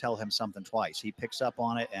have to tell him something twice. He picks up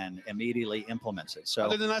on it and immediately implements it. So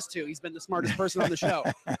Other than us two, he's been the smartest person on the show.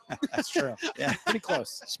 That's true. Yeah. Pretty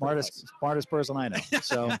close. smartest person I know.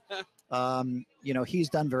 So, he's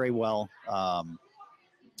done very well.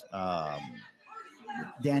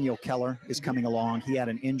 Daniel Keller is coming along. He had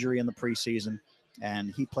an injury in the preseason,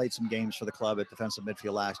 and he played some games for the club at defensive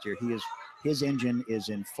midfield last year. His engine is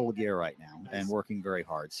in full gear right now and working very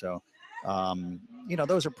hard. So,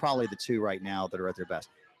 those are probably the 2 right now that are at their best.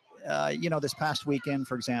 This past weekend,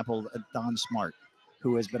 for example, Don Smart,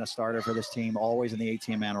 who has been a starter for this team, always in the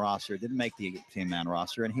 18-man roster, didn't make the 18-man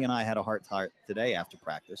roster. And he and I had a heart-to-heart today after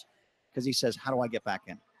practice because he says, how do I get back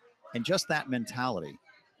in? And just that mentality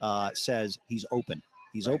says he's open.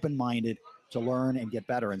 He's open-minded to learn and get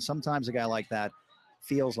better. And sometimes a guy like that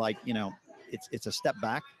feels like, it's a step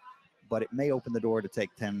back, but it may open the door to take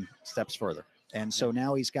 10 steps further. And so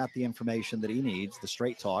now he's got the information that he needs, the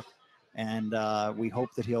straight talk. And we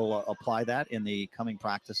hope that he'll apply that in the coming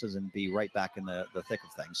practices and be right back in the thick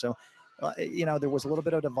of things. So, there was a little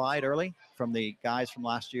bit of divide early from the guys from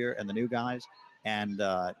last year and the new guys. And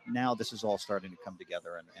now this is all starting to come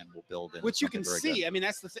together and we'll build into Which you can something very see. good. I mean,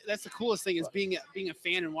 that's the coolest thing is being a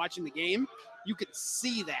fan and watching the game. You could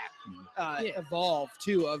see that evolve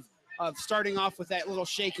too of starting off with that little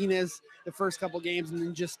shakiness the first couple games and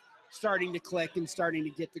then just starting to click and starting to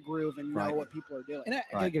get the groove and know what people are doing. And I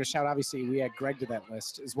gotta give a shout. Obviously, we had Greg to that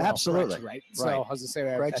list as well. Absolutely. Correct, right. Right. So I was gonna say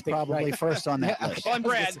that. Greg's I think, probably right. first on that Yeah, list. Oh, and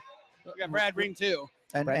Brad. We got Brad Ring too.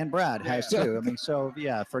 And Brad has Yeah. too. I mean, so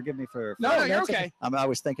yeah, forgive me for. No, you're that's okay. I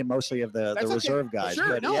was thinking mostly of the That's okay. reserve guys. Sure,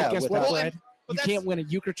 but no, yeah, guess without- what, Well, Brad? but You that's- can't win a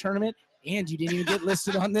euchre tournament, and you didn't even get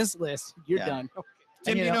listed on this list. You're Yeah. done. Tim,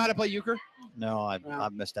 do you you know- know how to play euchre? No, Wow.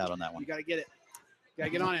 I've missed out on that You one. got to get it. You got to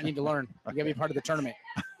get on You it. need to learn. You gotta be part of the tournament.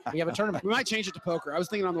 We have a tournament. We might change it to poker. I was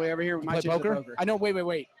thinking on the way over here, we You might play change it to poker? poker. I know.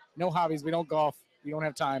 Wait. No hobbies. We don't golf. We don't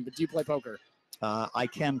have time. But do you play poker? I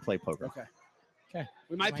can play poker. Okay. Okay.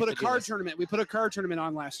 We might might put a have to do card this. tournament. We put a card tournament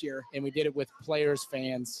on last year. And we did it with players,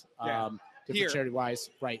 fans, Yeah. different Here. charity wise.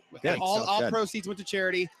 Right. Yeah. all sounds good. proceeds went to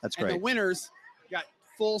charity, That's and the great. winners got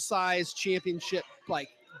full-size championship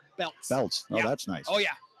belts. Belts. Oh, Yeah. that's nice. Oh yeah,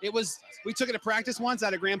 it was. We took it to practice once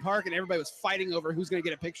out of Grand Park, and everybody was fighting over who's going to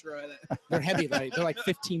get a picture of it. They're heavy. They're like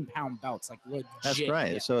 15-pound belts. Like legit. That's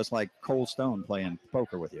great. Yeah. So it's like Cole Stone playing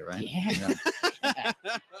poker with you, right? Yeah. All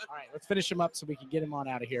right. Let's finish him up so we can get him on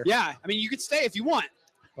out of here. Yeah, I mean, you could stay if you want.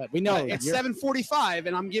 But we know It's you're- 7:45,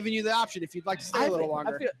 and I'm giving you the option if you'd like to stay I a little feel-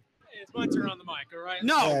 longer. I feel- It's my turn on the mic, all right?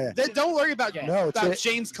 No, Yeah, don't worry about, Yeah. No, about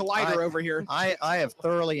James Collider over here. I have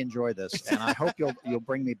thoroughly enjoyed this, and I hope you'll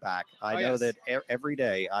bring me back. I Oh, know yes. that every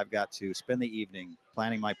day I've got to spend the evening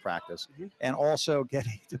planning my practice Mhm. and also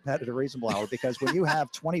getting to bed at a reasonable hour because when you have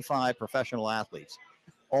 25 professional athletes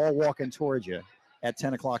all walking towards you at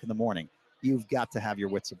 10 o'clock in the morning, you've got to have your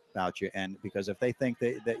wits about you, and because if they think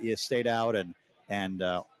that you stayed out and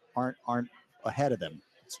aren't ahead of them,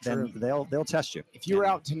 then they'll test you. If you're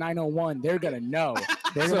out to 9:01, they're gonna know.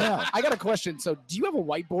 They're So, gonna know. I got a question. So, do you have a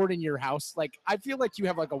whiteboard in your house? Like, I feel like you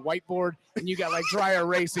have like a whiteboard, and you got like dry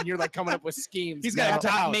erase, and you're like coming up with schemes. He's got a at the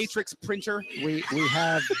dot house. matrix printer. We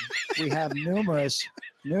have numerous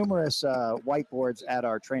whiteboards at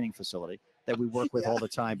our training facility that we work with all the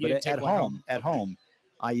time. You But take at one home,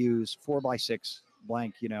 I use 4x6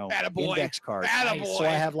 blank, Attaboy. index cards. Attaboy. So I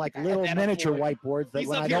have like little Attaboy. miniature whiteboards that He's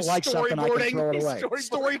when up I here don't like something, I can throw it away.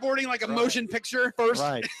 Storyboarding like a motion picture. First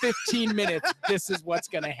Right. 15 minutes, this is what's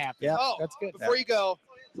gonna happen. Yeah. Oh, That's good. before you go,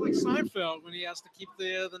 Like Seinfeld when he has to keep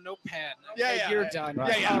the notepad. Yeah, You're done.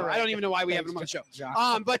 Right. yeah. All right. I don't even know why we have him on the show.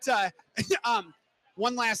 John. But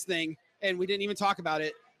one last thing, and we didn't even talk about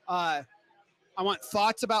it. I want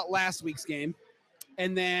thoughts about last week's game,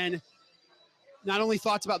 and then not only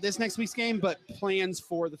thoughts about this next week's game, but plans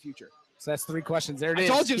for the future. So that's 3 questions. There it I is.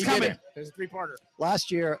 told you it was He did coming. it. There's a 3-parter. Last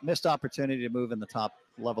year, missed opportunity to move in the top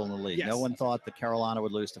level in the league. Yes. No one thought that Carolina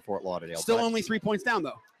would lose to Fort Lauderdale. Still but- only 3 points down,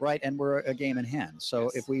 though. right, and we're a game in hand. So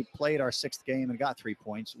Yes. if we played our 6th game and got 3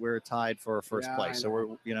 points, we're tied for first Yeah, I place. So we're,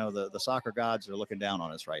 the soccer gods are looking down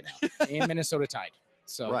on us right now. And Minnesota tied.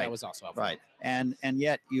 So Right. that was also helpful. Right. And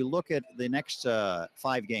yet you look at the next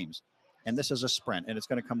 5 games, and this is a sprint, and it's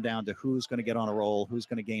going to come down to who's going to get on a roll, who's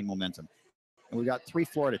going to gain momentum. And we've got 3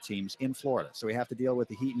 Florida teams in Florida. So we have to deal with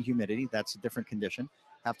the heat and humidity. That's a different condition.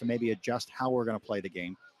 Have to maybe adjust how we're going to play the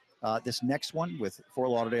game. This next one with Fort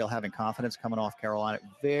Lauderdale having confidence coming off Carolina,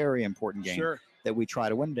 very important game Sure. that we try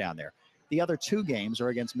to win down there. The other 2 games are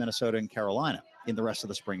against Minnesota and Carolina in the rest of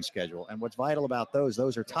the spring schedule. And what's vital about those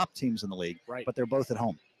are top teams in the league, Right. but they're both at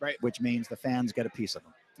home, Right. which means the fans get a piece of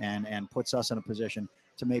them and puts us in a position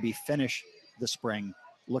to maybe finish the spring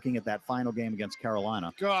looking at that final game against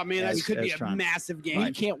Carolina. Oh, man, that As- could be as a trying- massive game.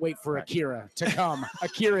 We can't wait for Right. Akira to come.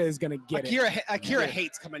 Akira is going to get it. Akira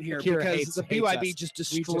hates coming here Akira because hates- the hates BYB us. just We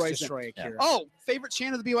just destroys him. destroy Akira. Oh, favorite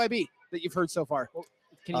chant of the BYB that you've heard so far?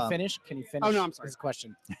 Can you finish? Can you finish? Oh, no, I'm sorry. This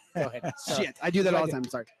question. Go ahead. Sorry. Shit, I do that Go all the ahead. time.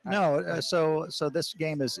 Sorry. No, so this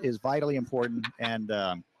game is vitally important, and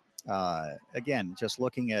again, just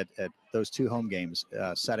looking at those 2 home games,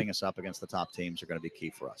 setting us up against the top teams are going to be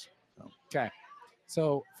key for us.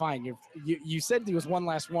 So fine. You said there was one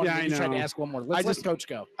last one. Yeah, but I you tried to know. ask one more. Let's let Coach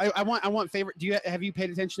go. I want favorite. Have you paid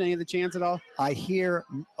attention to any of the chants at all? I hear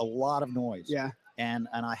a lot of noise. Yeah. And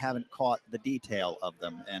I haven't caught the detail of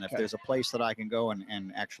them. And if Okay. there's a place that I can go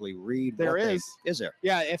and actually read, There what they- is. Is there?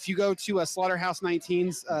 Yeah, if you go to Slaughterhouse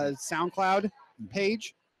 19's SoundCloud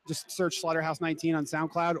page, just search Slaughterhouse 19 on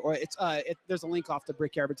SoundCloud, or there's a link off the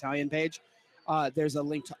Brickyard Battalion page. There's a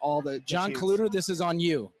link to all the John chants. Kaluter, this is on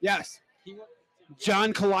you. Yes.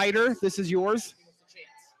 John Collider, this is yours.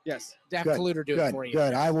 Yes. Have Good, Kaluter do it for you.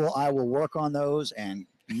 Good. I will work on those and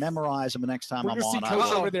memorize them the next time We're I'm gonna see on.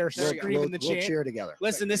 Coach will- over there there you go. screaming the we'll chant. cheer together.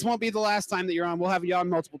 Listen, this won't be the last time that you're on. We'll have you on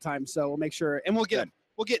multiple times, so we'll make sure, and we'll get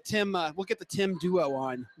Tim. We'll get the Tim duo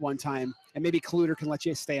on one time, and maybe Kaluter can let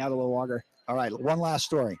you stay out a little longer. All right. One last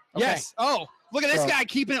story. Okay. Yes. Oh, look at this So- guy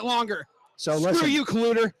keeping it longer. So Screw listen, you,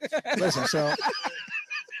 Kaluter. listen.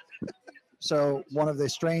 So one of the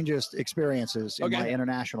strangest experiences in Okay. my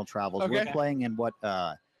international travels, Okay. we're playing in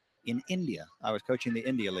in India. I was coaching the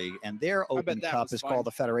India League, and their Open that Cup was is fun. called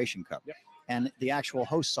the Federation Cup. Yep. And the actual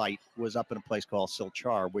host site was up in a place called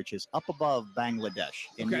Silchar, which is up above Bangladesh.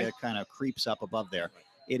 India kind of creeps up above there.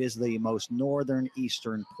 It is the most northern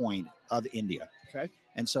eastern point of India. Okay.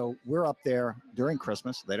 And so we're up there during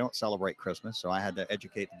Christmas. They don't celebrate Christmas, so I had to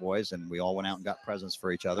educate the boys, and we all went out and got presents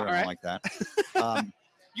for each other All and right. like that.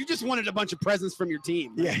 You just wanted a bunch of presents from your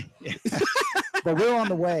team. Yeah. But we're on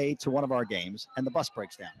the way to one of our games, and the bus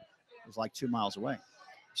breaks down. It was like 2 miles away.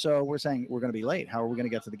 So we're saying we're going to be late. How are we going to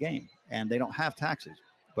get to the game? And they don't have taxis,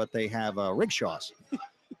 but they have rickshaws.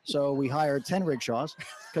 So we hired 10 rickshaws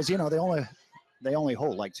because, they only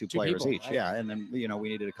hold like two players people, each. right? Yeah. And then, we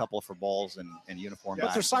needed a couple for balls and uniform But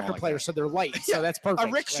bags they're and all soccer like players, so they're light. So that's perfect.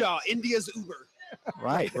 A rickshaw, India's Uber. that.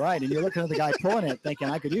 Right. And you're looking at the guy pulling it thinking,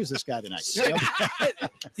 I could use this guy tonight.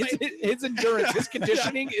 Yep. His endurance, his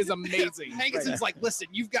conditioning is amazing. Hankinson's like, listen,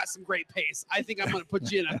 you've got some great pace. I think I'm going to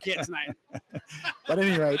put you in a kit tonight. But at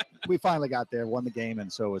any rate, we finally got there, won the game,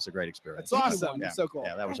 and so it was a great experience. It's awesome. Yeah. It's so cool.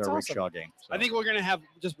 Yeah, that was That's our awesome. rickshaw game. So. I think we're going to have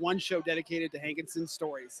just one show dedicated to Hankinson's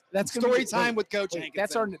stories. That's gonna Story be- time with Coach Wait,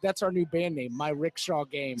 Hankinson. that's our new band name, My Rickshaw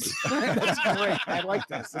Game. That's great. I like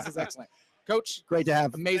this. This is excellent. Coach, Great to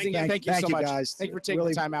have. amazing. Thank you thank so you much. guys. Thank you for taking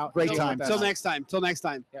Really the time out. great Thank you time. for Till that. next time. Till next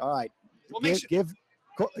time. All right. We'll make Give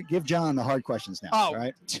Give John the hard questions now. Oh.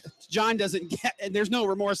 Right. John doesn't get, and there's no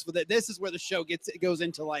remorse with it. This is where the show goes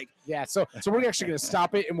into like, Yeah. So we're actually going to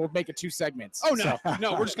stop it and we'll make it 2 segments. oh no, So,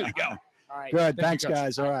 no, we're just gonna go. all right. Good. Thank you, Thanks, Coach.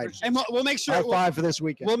 guys. All right. And we'll make sure High five for this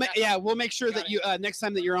weekend. we'll make sure that you next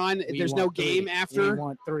time that you're on, We there's no want 3. game We after,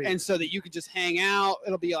 want 3. and so that you could just hang out.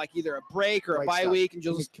 It'll be like either a break or a Great bye stuff. week, and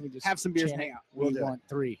you'll just Can we just have some beers and chant hang it? out. We'll We do it. want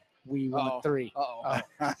 3. We want Uh-oh. 3.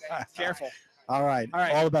 Uh-oh. Careful. All right. All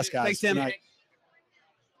right. All the best, guys. Thanks, Tim. Good night.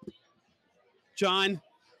 John,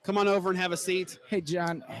 come on over and have a seat. Hey,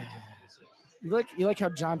 John. You like how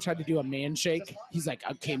John tried to do a man shake? He's like,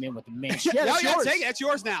 I came in with a man shake. Yeah, that's yours. take it. That's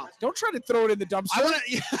yours now. Don't try to throw it in the dumpster. I want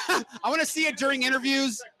to. I want to see it during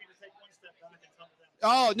interviews.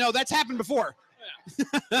 Oh no, that's happened before.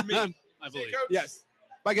 I believe. Yes.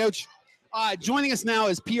 Bye, Coach. Joining us now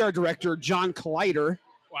is PR Director John Collider.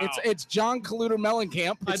 Wow. It's John Kaluder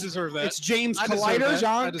Mellencamp. I deserve that. It's James I deserve Collider. that.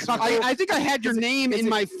 John I deserve Cuckold. that. I think I had your name in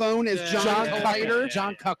my phone as Yeah, John John yeah, Collider. yeah.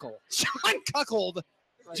 John Cuckold. John Cuckold.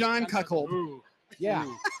 John Cuckold. Ooh, Yeah,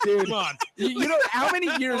 ooh. dude. Come on. You know how many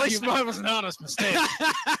At years least you've mine was an honest mistake.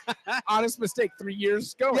 honest mistake 3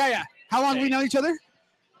 years ago? Yeah. How long have we known each other?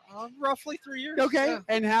 Roughly 3 years. Okay. Yeah.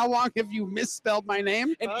 And how long have you misspelled my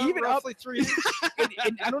name? And even up, roughly 3 years.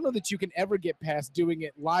 and I don't know that you can ever get past doing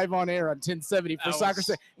it live on air on 1070 for That Soccer was-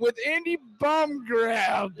 Say with Andy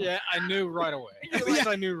Bumgrab. Yeah, I knew right away. At least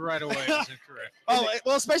I knew right away it was incorrect. Oh,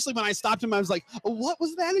 well, especially when I stopped him, I was like, what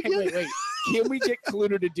was that Hey, again? wait. Can we get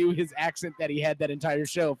Kaluder to do his accent that he had that entire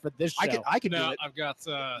show for this show? I could do No, it. I've got.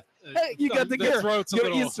 Hey, you got the gear. throat's a You're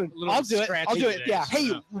little, Eastern. little I'll do it. scratchy I'll do it. today, Yeah. so Hey,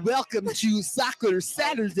 no. welcome to Soccer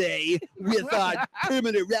Saturday with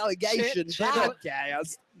permanent relegation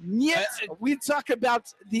podcast. Yes, we talk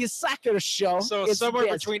about the soccer show. So It's somewhere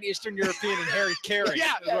yes. between Eastern European and Harry Carey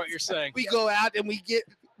Yeah. is what you're saying. We go out and we get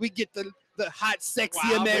the hot, sexy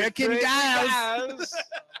Wow, American great guys.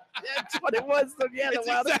 That's what it was. So yeah, It's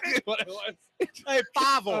the wild exactly what it was. Hey,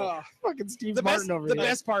 Pavel. Oh. fucking Steve the Martin best, over the here.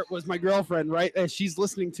 best part was my girlfriend, right? As she's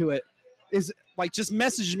listening to it, is like just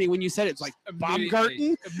messaged me when you said it. It's like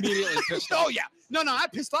Baumgarten. Immediately pissed Oh off. yeah, no, I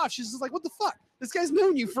pissed off. She's just like, what the fuck? This guy's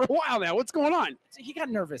known you for a while now. What's going on? He got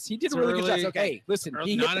nervous. He did It's a really good early. job. Okay, hey, listen.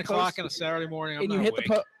 Early He hit 9 the o'clock post, on a Saturday morning. I'm and you not hit the awake.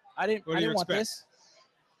 post. I didn't. What I do you didn't want expect? this.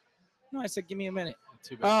 No, I said, give me a minute.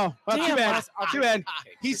 Too bad. Oh, well, Damn, too bad. Ross, I'll- Too bad.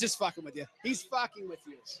 He's just fucking with you. He's fucking with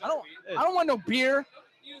you. I don't want no beer.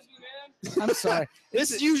 I'm sorry.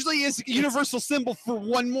 This usually is a universal symbol for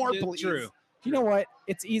one more, Yeah, please. true. You know what?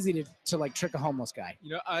 It's easy to like trick a homeless guy.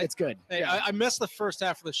 You know, It's good. Hey, I missed the first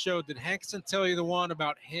half of the show. Did Hankson tell you the one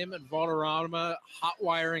about him and Valderrama hot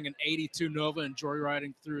wiring an 82 Nova and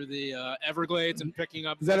joyriding through the Everglades and picking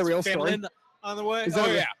up Is that a his real story? Finland on the way? Is that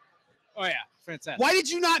Oh a- yeah. Oh yeah. Fantastic. Why did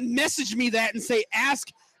you not message me that and say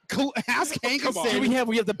ask Come on. So Hankinson? we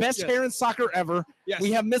have the best Yes. hair in soccer ever. Yes.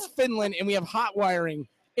 We have Miss Finland, and we have hot wiring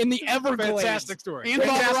in the Everglades. Fantastic story. And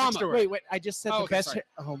Fantastic Valderrama. story. Wait. I just said Oh, the okay, best. sorry.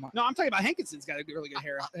 Hair. Oh my. No, I'm talking about Hankinson's got a really good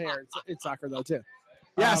hair in soccer though too.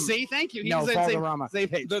 Yeah, Um, see, thank you. He's no, on the Valderrama. same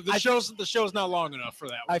page. The show's not long enough for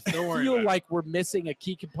that. I One. Don't worry feel about it. like we're missing a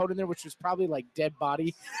key component there, which was probably like dead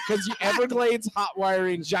body, because the Everglades hot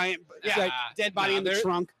wiring. Giant, Yeah. like dead body Nah, in the they're-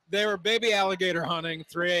 trunk. They were baby alligator hunting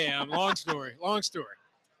 3 a.m. Long story. Long story.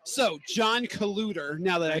 So John Colluder.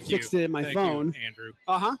 Now that Thank I fixed you. it in my Thank phone, you, Andrew.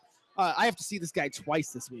 I have to see this guy twice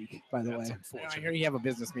this week. By the That's way, I unfortunate. hear you have a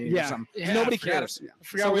business meeting Yeah. or something. Yeah, Nobody I forgot- cares. I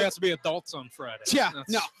forgot So we we- have to be adults on Friday. Yeah, That's-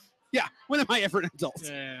 no. Yeah, when am I ever an adult?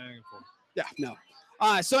 Yeah, Yeah,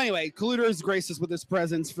 no. So anyway, Colluder has graced us with his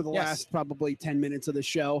presence for the Yes. last probably 10 minutes of the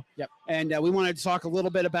show. Yep. And we wanted to talk a little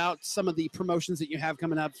bit about some of the promotions that you have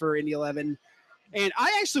coming up for Indy 11. And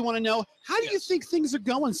I actually want to know, how do you Yes. think things are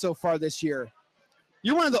going so far this year?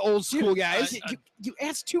 You're one of the old school guys. You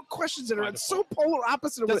asked two questions that are By so polar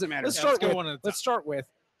opposite. Of Doesn't matter. Let's Yeah, start let's go with. one at a Let's start with.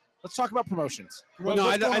 Let's talk about promotions. no, What's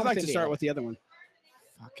I'd going on like to Indy? start with the other one.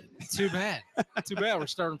 Fucking. Too bad. Too bad we're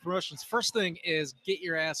starting promotions. First thing is get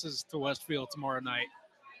your asses to Westfield tomorrow night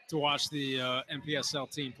to watch the MPSL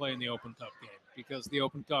team play in the Open Cup game, because the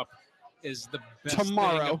Open Cup is the best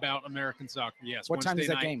Tomorrow. thing about American soccer. Yes. What time is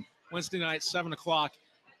that night, game? Wednesday night, 7:00.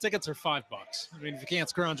 Tickets are $5. I mean, if you can't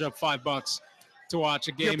scrounge up $5 to watch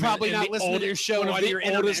a game, You're probably in not the listening to your show one of on the your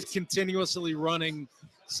oldest internet. continuously running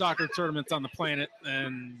soccer tournaments on the planet,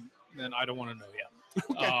 then I don't want to know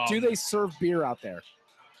yet. Do they serve beer out there?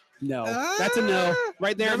 No. That's a no.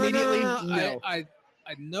 Right there immediately. No. I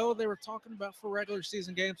know they were talking about for regular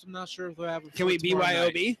season games. I'm not sure if they have. it Can for we tomorrow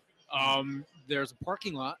night. BYOB? There's a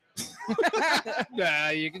parking lot.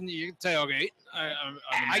 You can tailgate.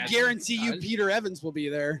 I guarantee you Peter Evans will be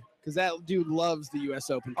there because that dude loves the U.S.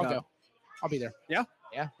 Open Cup. I'll go. I'll be there.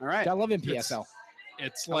 All right. I love MPSL.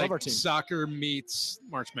 It's I love like our team. soccer meets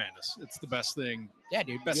March Madness. It's the best thing. Yeah,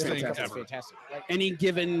 dude. Best thing Fantastic. ever. Fantastic. Like, Any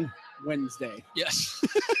given Wednesday. Yes.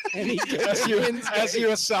 any as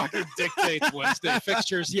U.S. Soccer dictates Wednesday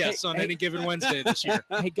fixtures, yes, on hey. any given Wednesday this year.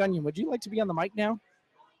 Hey, Gunyon, would you like to be on the mic now?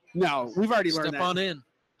 No, we've already learned Step that. on in.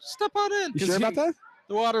 Step on in. You sure about that?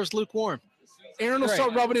 The water's lukewarm. Aaron will Great.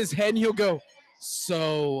 start rubbing his head and he'll go,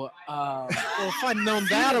 so, Well, if I'd known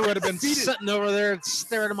that, I would have been sitting over there and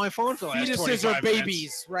staring at my phone for the last fetuses 25 are minutes.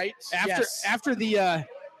 babies, right? After the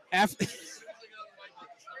after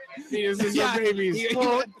fetuses Yeah. are babies.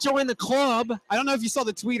 Well, join the club. I don't know if you saw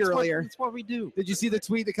the tweet earlier. That's what we do. Did you see the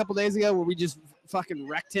tweet a couple days ago where we just fucking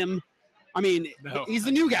wrecked him? I mean, No. he's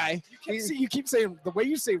the new guy. You keep saying, the way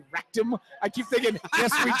you say rectum, I keep thinking,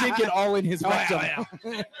 yes, we did get all in his Oh, rectum.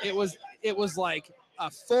 yeah, It was like a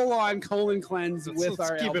full-on colon cleanse Let's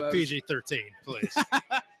our keep elbows. it PG-13, please.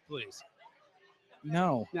 Please.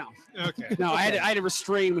 No. No, Okay. no, I had to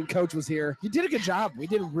restrain when Coach was here. You did a good job. We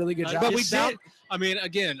did a really good job. But You we sound- did. I mean,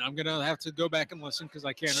 again, I'm gonna have to go back and listen because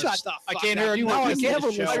I can't. Shut the I fuck can't up. hear. You No, won't I listen to can't.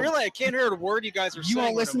 the show. I really, I can't hear a word you guys are You saying. won't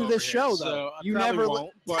when listen I'm to this over here, show, though. So I You probably never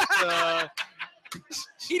won't. But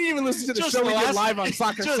He didn't even listen to the Just show the we did last- live on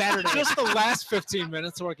Soccer just, Saturday. just the last 15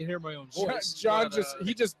 minutes, so I can hear my own voice. John But,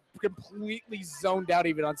 he just completely zoned out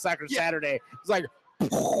even on Soccer Saturday. It's like,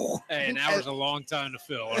 Hey, an hour's a long time to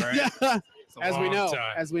fill. All right. It's a as we long know,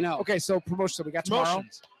 time. as we know. okay, so promotion. So we got tomorrow.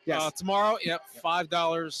 Promotions. Yes. Tomorrow, yep,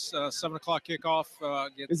 $5, 7 o'clock kickoff.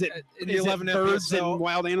 Is it in the Is 11 it birds NPSL? and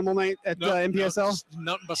wild animal night at No, NPSL? just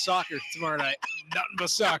nothing but soccer tomorrow night. Nothing but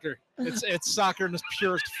soccer. It's soccer in its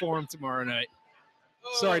purest form tomorrow night.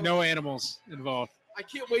 Sorry, no animals involved. I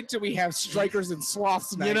can't wait till we have strikers and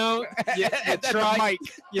sloths night. You know, you At the try mic.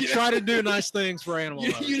 you try to do nice things for animal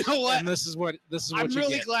You, lovers. you know what? And this is what I'm you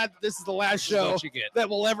really get. glad that this is the last This is show what you get. that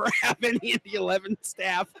will ever have any of the 11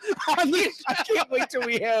 staff on this. I can't wait till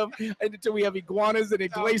we have iguanas and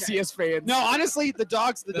Iglesias fans. No, honestly, the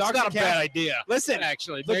dogs. That's Dogs not a and bad cats- idea. Listen,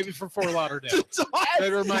 Actually, the- maybe for Fort Lauderdale. the dogs-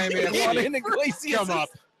 Maybe Miami. Iguana FC. and Iglesias. Come up.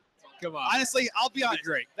 Come on. honestly, I'll be honest.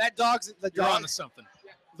 Great. That dogs, the You're on to dogs, something.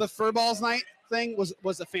 the fur balls night thing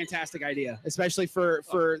was a fantastic idea, especially for.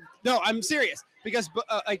 No, I'm serious because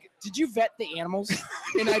like Did you vet the animals?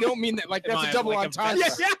 And I don't mean that like Am that's I a double like a entendre.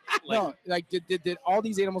 vet? No, like did all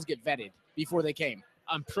these animals get vetted before they came?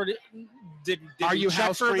 I'm pretty. Did Are we you check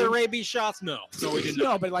house for the trained? rabii shots? No, no, we did not.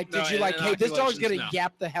 No, but like, did No, you like, hey, this dog's gonna inoculations, no.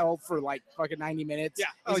 yap the hell for like fucking 90 minutes? Yeah.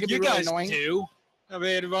 He's Oh, gonna you be really guys annoying. do. I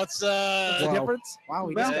mean, what's What's the Well, difference? Wow,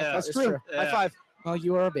 we well, just yeah, that's it's true. High Yeah. five. Well,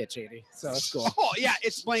 you are a bitch, Andy. So that's cool. Oh yeah,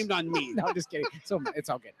 it's blamed on me. No, I'm just kidding. So it's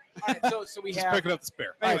all good. All right, so we just have. picking up the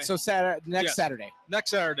spare. All Anyway. right, so Saturday, next Yes. Saturday.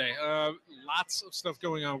 Next Saturday, lots of stuff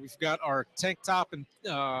going on. We've got our tank top and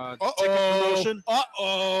ticket promotion.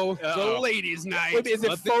 Uh-oh. The Uh-oh. ladies' night. Wait, is it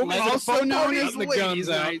Let the- foam? let the also foam known party as let the ladies' guns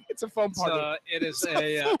out. night. It's a foam It's, party. it is It's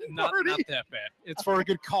a a foam not party. that bad. It's for a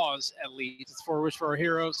good cause, at least. It's for Wish for Our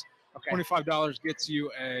Heroes. Okay. $25 gets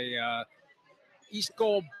you a East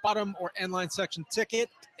Goal bottom or end line section ticket,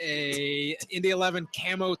 a Indy 11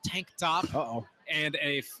 camo tank top, Uh-oh. and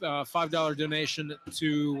a $5 donation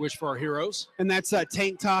to Wish for Our Heroes. And that's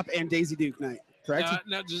Tank Top and Daisy Duke night, correct?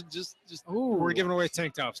 No, just Ooh. we're giving away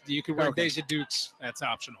tank tops. You can wear Okay. Daisy Dukes. That's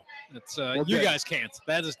optional. It's Well, you good. guys can't.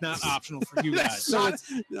 That is not optional for you guys. So it's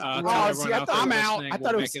tell oh, everyone see, I out thought there I'm out. listening, I we'll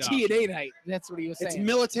thought it make was optional. TNA night. That's what he was It's saying.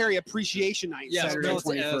 Military Appreciation Night, Yes, Saturday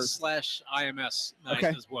military 21st. / IMS night Okay.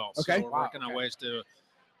 as well. Okay. So we're Wow, working on okay. ways to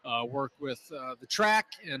work with the track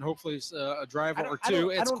and hopefully a driver I don't- or I two.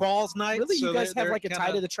 don't- I It's don't- quals night. Really, so you guys they're have like a tie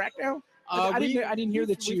kinda- to the track now? I didn't hear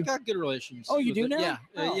that you. We've got good relations. Oh, you with do it. now? Yeah.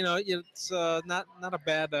 Oh. You know, it's not a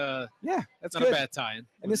bad Yeah, that's not good. a bad tie-in.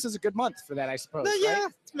 And this is a good month for that, I suppose. Right? Yeah,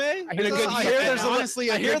 it's May. I hear a good I year. hear And there's honestly,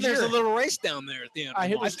 a I hear good there's year. a little race down there at the end. I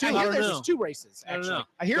hear of the there's month. two. I don't hear know. there's two races I don't actually. know.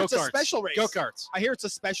 I hear it's a Go-karts. special race. Go-karts. I hear it's a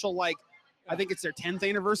special, like, I think it's their 10th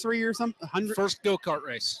anniversary or something. 100. First go-kart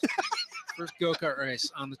race. First go-kart race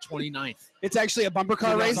on the 29th. It's actually a bumper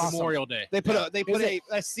car Dude, race. that's awesome. Memorial Day. They put Is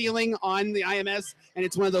a ceiling on the IMS, and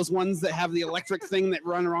it's one of those ones that have the electric thing that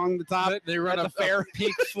run along the top. They run at a the fair.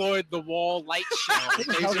 Pink Floyd The Wall light show, How did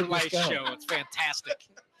laser this light go? show. It's fantastic.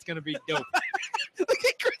 It's gonna be dope. Look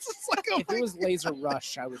at Chris. It's like, oh If it was Laser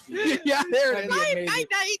Rush, I would be. yeah, there it That'd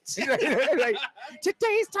is. be amazing. Right.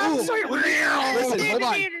 Today's time Ooh. to say Listen,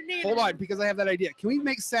 hold on, because I have that idea. Can we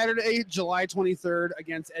make Saturday, July 23rd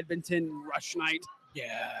against Edmonton Rush Night?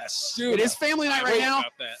 Yes, It is family night right Wait now.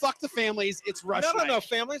 about that. Fuck the families. It's Rush No, night. no.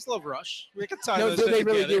 Families love Rush. We can tie No, those they in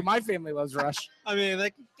really together. do. My family loves Rush. I mean,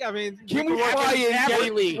 Can we working- fly in Geddy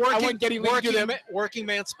Lee? I Working, want Geddy Lee to do working, the. working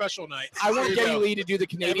man special night. I There want you Geddy go. Lee to do the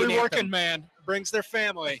Canadian Every anthem. working man brings their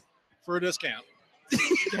family for a discount.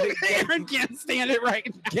 Aaron can't stand it right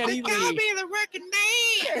now. Geddy Lee. be the working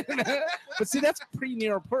man. But see, that's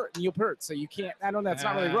pre-Neil Peart, so you can't. I don't know. That's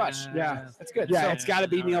not really Rush. Yeah. That's good. Yeah, So, it's got to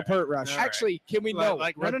be All Neil right. Peart Rush. All right. actually, can we know?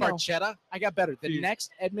 Like no, Red no, no. Barchetta? I got better. The Dude.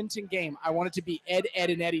 next Edmonton game, I want it to be Ed,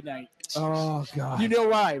 and Eddie night. Oh God. You know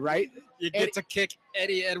why, right? You Eddie- get to kick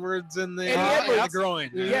Eddie Edwards in the, Eddie in the Edwards.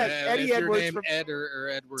 groin. Yes, Eddie if you're Edwards named from- Ed or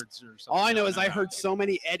Edwards or something. All I know is I heard so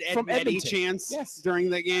many Ed From Eddie Edmonton. chants Yes. during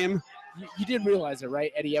the game. You did realize it,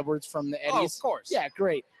 right? Eddie Edwards from the Oh, Eddies. of course. Yeah,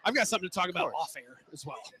 great. I've got something to talk about Of course. off air as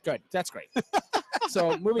well. Good. That's great.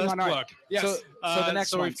 So moving Let's on. All right. plug. Yes. So the next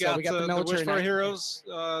so one. we've got, so we got the military Wish for night. Heroes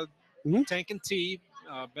Mhm. Tank and Tea,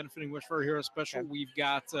 benefiting Wish for Heroes special. Okay. We've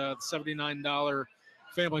got the $79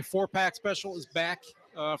 family 4-pack special is back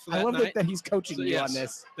for that I love night. that he's coaching So, you yes. on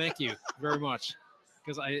this. Thank you very much.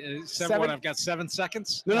 Because Seven- I've got 7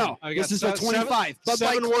 seconds. No, I this got is a 25. Bud Light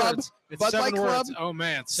seven Club. words. It's Bud 7 Light words. Club. Oh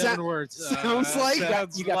man, 7 words. sounds like-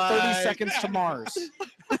 You got 30 like seconds to Mars.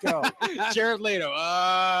 Go. Jared Leto.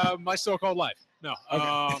 My so-called life. No.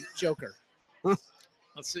 Joker.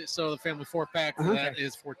 Let's see. So the family 4-pack Uh-huh. that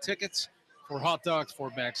is 4 tickets, 4 hot dogs, 4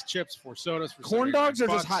 bags of chips, 4 sodas. For Corn 79 dogs or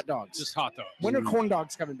just bucks. hot dogs? Just hot dogs. When are corn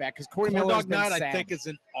dogs coming back? Because Corey Corn Miller's dog been night, sad. I think, is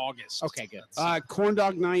in August. Okay, good. Corn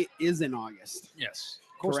Dog Night is in August. Yes.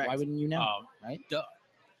 Of course, correct. why wouldn't you know? Right. Duh.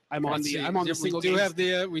 I'm on Let's the see. I'm on the we single do games. have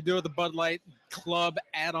the we do have the Bud Light Club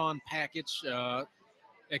add-on package.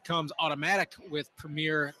 It comes automatic with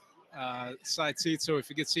Premier side seats. So if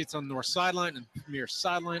you get seats on the north sideline and Premier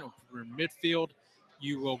sideline or Premier midfield,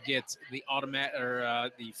 you will get the automatic or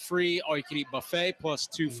the free all-you-can-eat buffet plus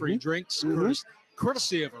 2 free drinks, Mhm.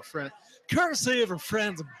 courtesy of our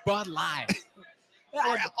friends Bud Light.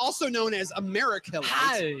 Or also known as America Light.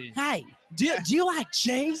 Hi. Hey, do you like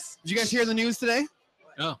cheese? Did you guys hear the news today?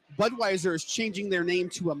 Oh. Budweiser is changing their name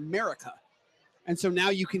to America. And so now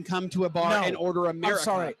you can come to a bar No, and order America. I'm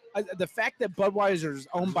sorry. The fact that Budweiser is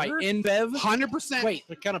owned by What? InBev. 100%. Wait,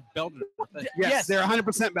 They're kind of Belgian. aren't they? Yes, they're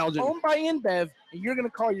 100% Belgian. owned by InBev, and you're going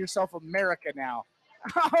to call yourself America now.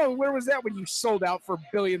 Oh, where was that when you sold out for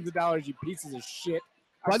billions of dollars, you pieces of shit?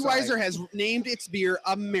 I'm Budweiser sorry. has named its beer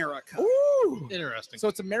America. Ooh. Interesting. So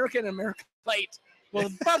it's American and American Light. Well,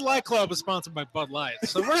 the Bud Light Club is sponsored by Bud Light,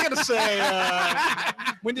 so we're gonna say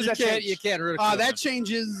When does you that can't change? you can't ridicule That it.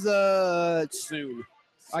 changes soon.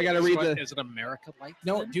 I got to Is read what- the. Is it America Light?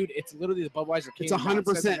 No, then? dude, it's literally the Budweiser. It's King now. It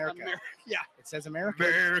says 100% America. America. Yeah. It says America.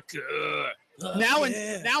 America. Now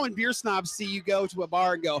when beer snobs see you go to a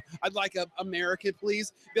bar and go, "I'd like a American,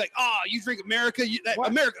 please," be like, "Oh, you drink America? What?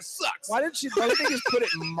 America sucks." Why didn't they just put it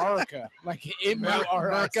Marca? Like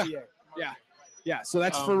M-U-R-I-C-A. Yeah, so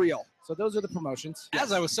that's Um, for real. So those are the promotions.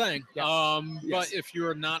 As I was saying, Yes. Yes. but if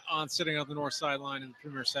you're not on sitting on the north sideline in the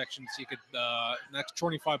premier sections, you could next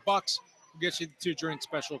 $25 will get you the 2 drink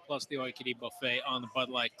special plus the all-you-can-eat buffet on the Bud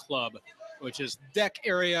Light Club, which is deck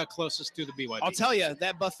area closest to the BYD. I'll tell you,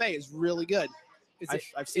 that buffet is really good. Is I've- it,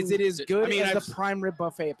 I've is seen- it as good I mean, as I've- the prime rib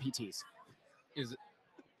buffet at PT's? Is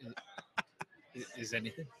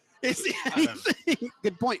anything? It's don't know. anything.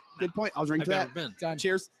 Good point. Good point. I'll drink I've to never that. been. Done.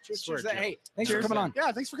 Cheers. Cheers. Swear cheers. to you. Hey, thanks Cheers, for coming on.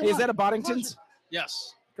 Yeah, thanks for Hey, coming. is that a on. Boddington's?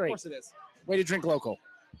 Yes. Of Great. course it is. Way to drink local.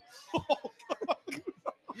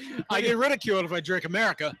 I get ridiculed if I drink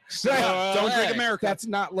America. So, Don't drink hey. America. That's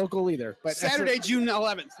not local either. But Saturday, June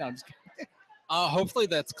 11th. sounds Hopefully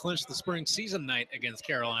that's clinched the spring season night against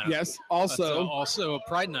Carolina. Yes. That's, Also, also a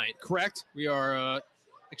Pride night. correct. We are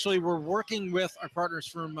actually we're working with our partners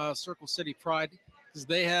from Circle City Pride because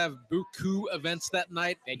they have buku events that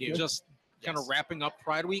night. They do. Just kind of Yes. wrapping up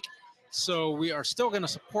Pride Week. So we are still going to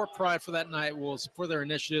support Pride for that night. We'll support their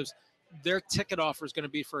initiatives. Their ticket offer is going to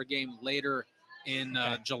be for a game later in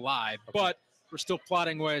July, but we're still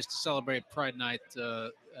plotting ways to celebrate Pride Night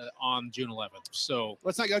on June 11th. So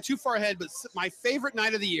Let's not go too far ahead, but my favorite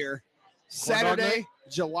night of the year, Corn dog Saturday,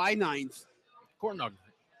 July 9th, corn dog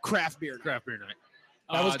night, craft beer. craft beer night.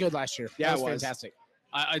 that was good last year. yeah, that it was was. fantastic.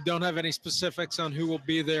 I don't have any specifics on who will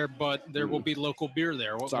be there, but there will be local beer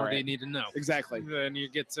there. What It's more all do you right. need to know? Exactly. Then you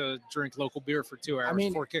get to drink local beer for 2 hours mean,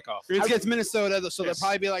 before kickoff. It's Minnesota, so Yes. they'll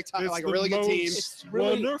probably be like a really good team. It's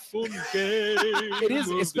really, wonderful game. it is,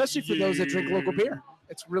 especially for those that drink local beer.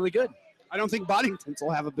 It's really good. I don't think Boddington's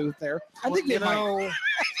will have a booth there. I think they might.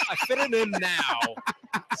 I fit it in now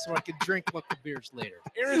so I can drink local beers later.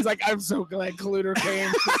 Aaron's like, I'm so glad Cluter came.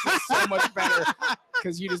 This is so much better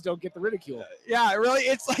because you just don't get the ridicule. Yeah, really,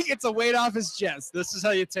 it's like it's a weight off his chest. This is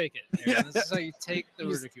how you take it. Aaron. This is how you take the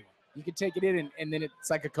You just- ridicule. You can take it in, and then it's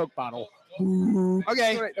like a Coke bottle.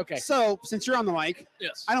 Okay, Right, okay. so since you're on the mic,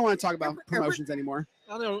 Yes. I don't want to talk about promotions anymore.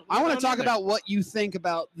 I want to talk either. about what you think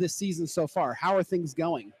about this season so far. How are things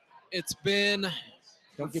going? It's been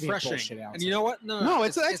Don't give me a refreshing. bullshit answer. And you know what? No,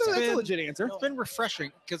 that's a been- legit answer. It's been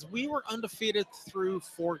refreshing because we were undefeated through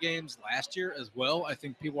 4 games last year as well. I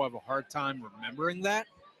think people have a hard time remembering that.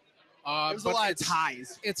 There's a but lot of it's-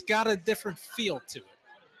 ties. It's got a different feel to it.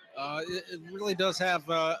 It really does have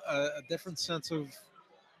a different sense of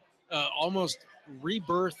almost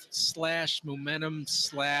rebirth / momentum /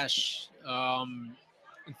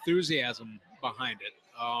 enthusiasm behind it.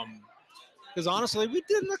 Because honestly, we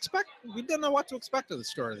didn't know what to expect at the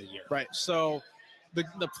start of the year. Right. So the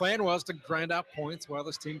plan was to grind out points while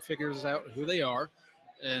this team figures out who they are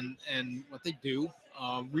and what they do.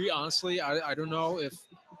 Honestly, I don't know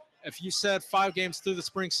if you said 5 games through the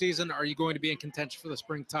spring season, are you going to be in contention for the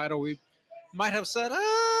spring title? We might have said,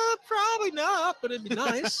 probably not, but it'd be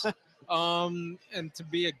nice. And to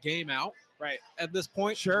be a game out Right. at this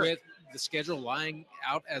point, Sure. with the schedule lying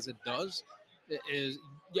out as it does,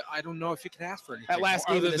 I don't know if you can ask for anything That last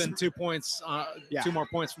more game of other this- than 2 points, Yeah. 2 more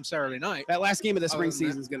points from Saturday night. That last game of the spring Other than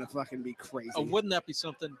that- season is gonna fucking be crazy. Wouldn't that be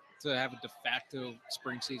something to have a de facto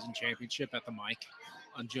spring season championship at the mic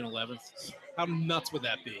on June 11th? How nuts would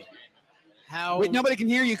that be? How Wait, nobody can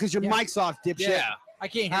hear you because your Yeah. mic's off, dipshit. yeah. I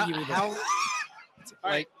can't How, hear you either. how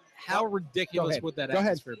like how ridiculous ahead. would that Go ahead.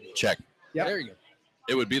 atmosphere be? Check. Yep. There you go.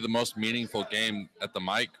 It would be the most meaningful game at the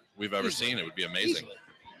mic we've ever Easily. seen. It would be amazing. Easily.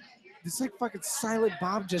 It's like fucking Silent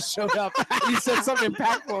Bob just showed up. He said something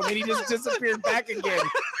impactful, and then he just disappeared back again.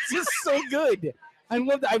 It's just so good. I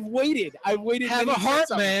love that. I've waited. Have many a years heart,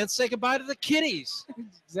 on- man. Say goodbye to the kitties.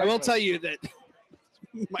 I will tell you that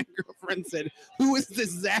my girlfriend said, "Who is this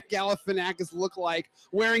Zach Galifianakis look like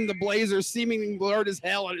wearing the blazer, seemingly blurred as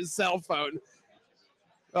hell on his cell phone?"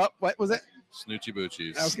 Oh, what was it? Snoochie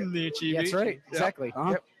Boochies. Okay. That's right. Exactly.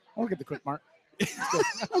 Uh-huh. Yep. I'll get the quick mark.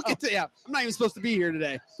 I'll get to, yeah, I'm not even supposed to be here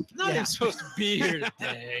today. Not Yeah. even supposed to be here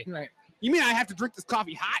today. Right. You mean I have to drink this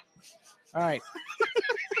coffee hot? All right.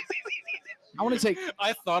 I want to take.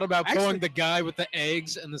 I thought about Actually- going the guy with the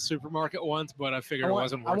eggs in the supermarket once, but I figured I it want,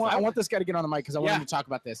 wasn't I worth want, it. I want this guy to get on the mic because I want Yeah. him to talk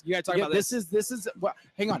about this. You gotta talk Yeah, about this. This is. Well,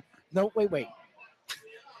 hang on. No, wait.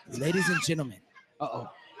 Ladies and gentlemen, Uh-oh.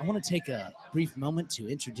 I want to take a brief moment to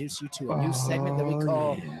introduce you to a new segment that we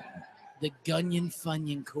call the Gunyon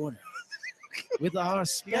Funyun Corner with our You got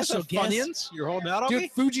special some guest. Funyuns? You're holding out on me?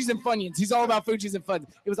 Dude, Fuji's and Funyuns. He's all about Fuji's and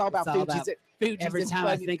Funyuns. It was all about It's all Fuji's. about- Fuji's Every and time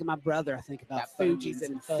I Funyuns. think of my brother, I think about Yeah, Fuji's Fuji's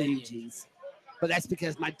and and Funyuns. Fuji's. But that's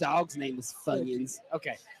because my dog's name is Funyuns.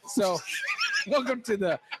 Okay, so welcome to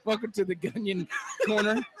the Gunyon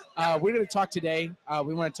Corner. We're going to talk today.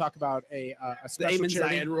 We want to talk about a The special Ayman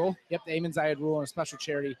charity. Zayed rule. Yep, the Ayman Zayed rule and a special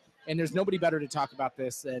charity. And there's nobody better to talk about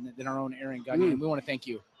this than our own Aaron Gunyon. We want to thank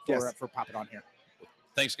you Yes. for popping on here.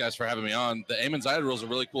 Thanks, guys, for having me on. The Ayman Zayed rule is a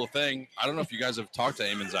really cool thing. I don't know if you guys have talked to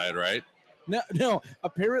Ayman Zayed, right? No.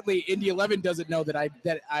 Apparently, Indy 11 doesn't know that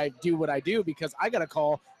I do what I do because I got a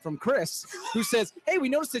call from Chris who says, "Hey, we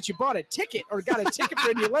noticed that you bought a ticket or got a ticket for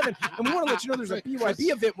Indy 11, and we want to let you know there's a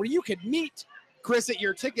BYB event where you could meet." Chris at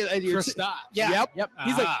your ticket. At your Chris Dobbs. Yeah. Yep.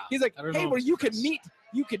 He's like, I don't "Hey, know where if you it's could Chris. meet."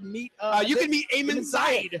 You could meet. you can meet Ayman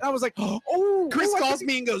Zayed. And I was like, "Oh!" Chris I calls could-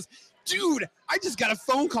 me and goes, "Dude, I just got a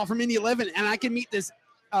phone call from Indy 11, and I can meet this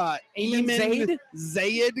Ayman Ayman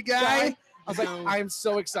Zayed guy." I was like, No. "I am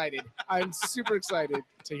so excited! I'm super excited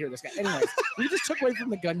to hear this guy." Anyways, we just took away from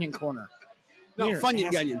the Gunyon Corner. No, Here, Funyun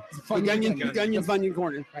ask- Gunyon. Funyun Gunyon, Gunyon. Gunyon, Funyun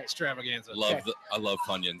Corner. Extravaganza. I love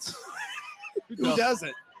Funyuns. Who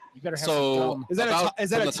doesn't? You better have So some gum. Is that about is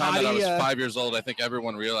that from a the time that I toddy? was 5 years old, I think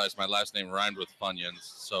everyone realized my last name rhymed with Funyuns.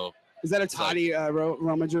 So Is that a toddy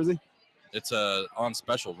Roma jersey? it's a on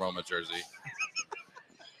special Roma jersey.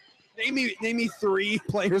 Name me 3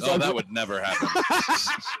 players. Oh, on that would never happen.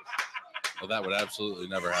 Well, that would absolutely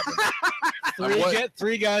never happen.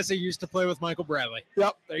 Three guys that used to play with Michael Bradley.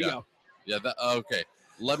 Yep, there you Yeah. go. Yeah, okay.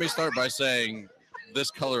 Let me start by saying this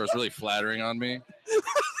color is really flattering on me.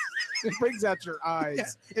 It brings out your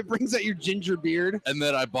eyes. Yeah, it brings out your ginger beard. And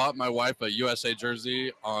then I bought my wife a USA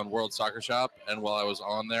jersey on World Soccer Shop. And while I was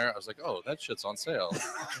on there, I was like, oh, that shit's on sale.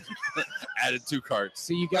 Added 2 carts.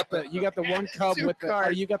 So you got the one cub Two with the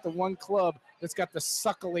cards. you got the one club that's got the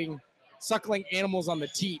suckling animals on the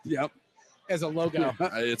teat Yep. as a logo.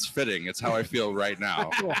 It's fitting. It's how I feel right now.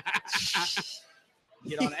 Cool.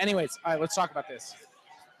 Get on it. Anyways, all right, let's talk about this. Talk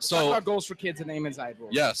So about goals for kids and Ayman Zayed rule.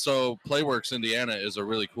 yeah, so Playworks Indiana is a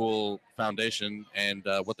really cool foundation, and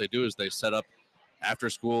what they do is they set up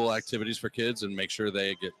after-school activities for kids and make sure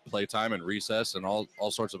they get playtime and recess and all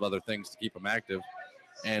sorts of other things to keep them active,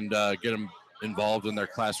 and get them involved in their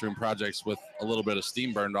classroom projects with a little bit of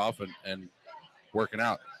steam burned off and working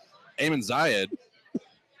out. Ayman Zayed,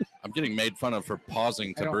 I'm getting made fun of for pausing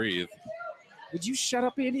I to don't- breathe. Would you shut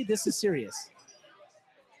up, Andy? This is serious.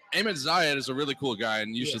 Ayman Zayed is a really cool guy,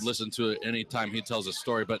 and you Yes. should listen to it anytime he tells a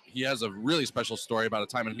story. But he has a really special story about a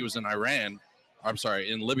time when he was in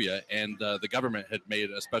in Libya, and the government had made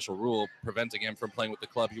a special rule preventing him from playing with the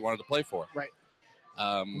club he wanted to play for. Right.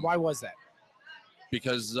 Why? Why was that?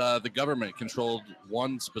 Because the government controlled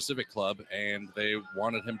one specific club, and they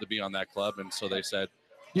wanted him to be on that club, and so they said,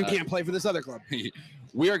 You can't play for this other club.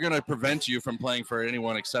 we are going to prevent you from playing for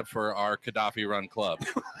anyone except for our Gaddafi-run club.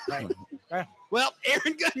 Right. Well,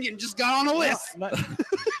 Aaron Gunyon just got on the list. No,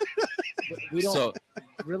 we don't So,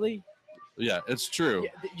 really. yeah, it's true.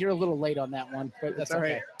 Yeah, you're a little late on that one, but that's all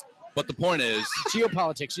okay. right. But the point is,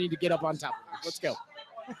 Geopolitics. You need to get up on top of it. Let's go.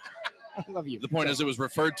 I love you. the point is, it was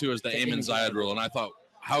referred to as the The Ayman Ayman Zayed Zayed rule, and I thought,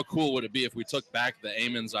 how cool would it be if we took back the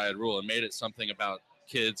Ayman Zayed rule and made it something about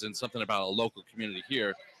kids and something about a local community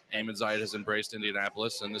here? Ayman Zayed has embraced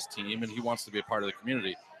Indianapolis and this team, and he wants to be a part of the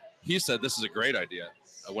community. He said this is a great idea.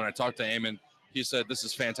 When I talked to Ayman, he said this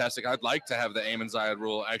is fantastic. I'd like to have the Ayman Zayed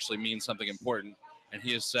rule actually mean something important. And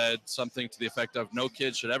he has said something to the effect of no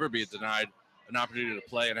kid should ever be denied an opportunity to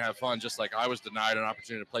play and have fun, just like I was denied an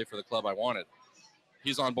opportunity to play for the club I wanted.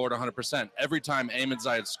 He's on board 100%. Every time Ayman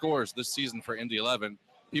Zayed scores this season for Indy 11,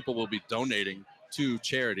 people will be donating to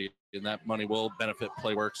charity, and that money will benefit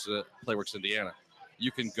Playworks Indiana.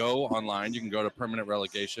 You can go online. You can go to permanent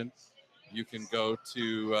relegation. You can go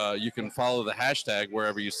to. You can follow the hashtag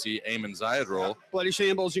wherever you see Ayman Zayed rule. Bloody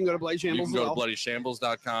Shambles. You can go to Bloody You Shambles. can go as to well.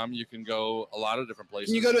 bloodyshambles.com. You can go a lot of different places.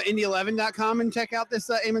 Can you go to Indy11.com and check out this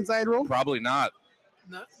Ayman Zayed rule? Probably not.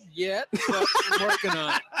 Not yet, but I'm working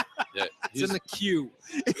on it. Yeah, It's in the queue.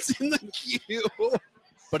 It's in the queue.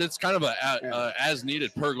 but it's kind of a Yeah. as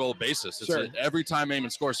needed per goal basis. It's Sure. every time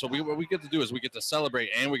Ayman scores. So what we get to do is we get to celebrate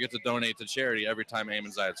and we get to donate to charity every time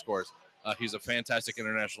Ayman Zayed scores. He's a fantastic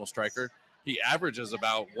international striker. He averages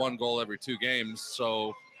about 1 goal every 2 games,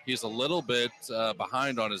 so he's a little bit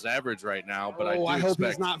behind on his average right now. But I do hope expect,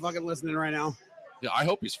 he's not fucking listening right now. Yeah, I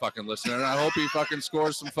hope he's fucking listening. And I hope he fucking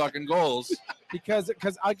scores some fucking goals. Because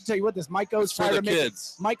I can tell you what, this Mike goes It's for tired the of making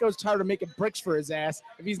kids. Mike goes tired of making bricks for his ass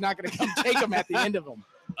if he's not going to come take them at the end of them.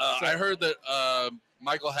 I heard that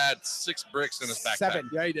Michael had 6 bricks in his backpack. 7.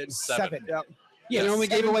 Yeah, he did. 7. Yep. Yeah, He only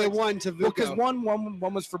gave 7 away bricks. one to Well, because Vuko.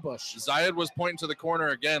 one was for Bush. Zayed was pointing to the corner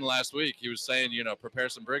again last week. He was saying, prepare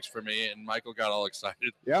some bricks for me, and Michael got all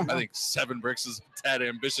excited. Yeah. I think 7 bricks is a tad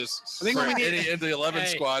ambitious I think for we need- any Indy 11 Hey,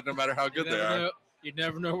 squad, no matter how good they are. You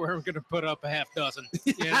never know where I'm going to put up a half dozen.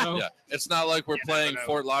 You know? Yeah, it's not like we're playing know.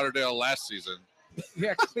 Fort Lauderdale last season.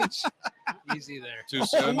 Yeah, clinch. Easy there. Too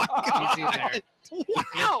soon. Oh my Easy there.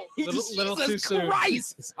 Wow. Little Jesus too soon.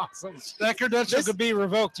 Christ. It's awesome. That credential This- could be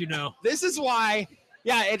revoked, you know. This is why.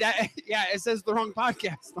 Yeah, it says the wrong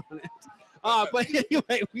podcast on it. But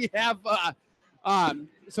anyway, we have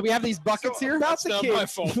so we have these buckets here. About That's the not kids. my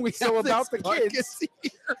fault. We So have about these the kids. buckets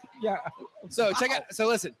here. Yeah, So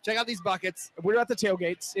check out these buckets. we're at the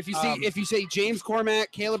tailgates. If you say James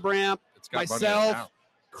Cormack, Caleb Ramp, It's got money in it myself, now.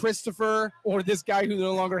 Christopher, Or this guy who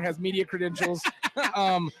no longer has media credentials,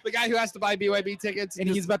 the guy who has to buy BYB tickets, and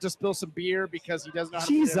he's about to spill some beer because he doesn't know how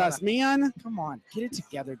to put it Jesus, on man. Come on, get it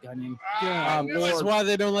together, Gunyon. Yeah, that's Lord. why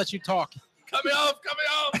they don't let you talk. Cut me off, cut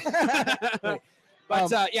me off.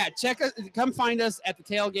 But yeah, come find us at the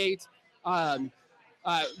tailgate.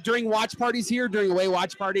 During watch parties here, during away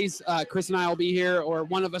watch parties, Chris and I will be here, or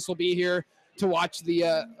one of us will be here to watch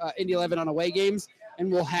the Indy 11 on away games,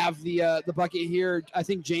 and we'll have the bucket here. I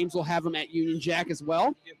think James will have them at Union Jack as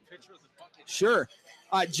well. Sure.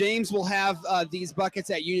 James will have these buckets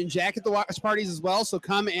at Union Jack at the watch parties as well. So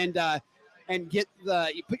come and get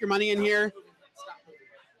you put your money in here.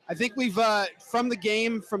 I think we've from the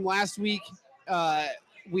game from last week,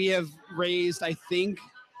 we have raised, I think,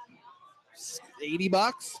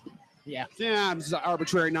 $80. Yeah. Yeah, it's an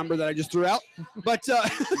arbitrary number that I just threw out. But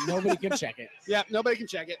Nobody can check it. yeah, nobody can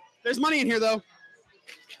check it. There's money in here though.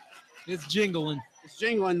 It's jingling. It's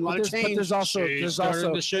jingling, a lot of But change. there's also Shade there's starting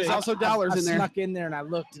also to shade. There's also dollars I in there. snuck in there and I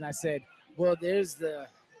looked and I said, well, there's the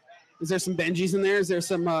Is there some Benjis in there? Is there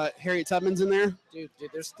some Harriet Tubmans in there? dude.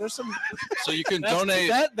 There's some. So you can That's-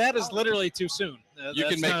 donate. That is literally too soon. You That's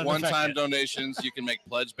can make not one-time effective. donations. You can make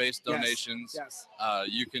pledge-based Yes. donations. Yes.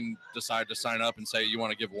 You can decide to sign up and say you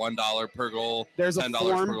want to give $1 per goal. There's a $10 per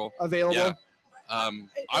form goal. available. Yeah.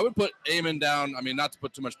 I would put Eamon down. I mean, not to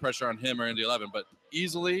put too much pressure on him or Indy 11, but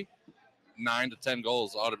easily 9 to 10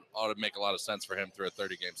 goals ought to make a lot of sense for him through a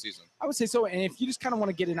 30-game season. I would say so. And if you just kind of want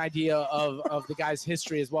to get an idea of the guy's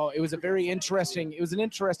history as well, it was an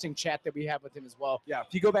interesting chat that we had with him as well. Yeah.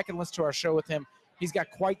 If you go back and listen to our show with him, he's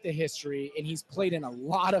got quite the history and he's played in a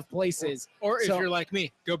lot of places. Or if So- you're like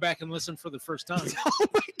me, go back and listen for the first time. Oh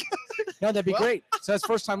my God. No, that'd be Well- great. So as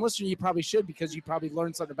first time listener, you probably should because you probably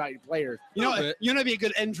learned something about your players. You know, Little bit. you know, be a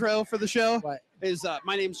good intro for the show. What? Is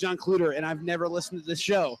my name's John Kluter, and I've never listened to this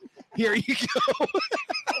show. Here you go.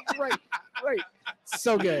 Right.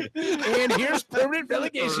 So good. And here's permanent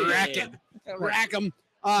relegation. Rack 'em.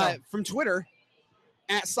 From Twitter,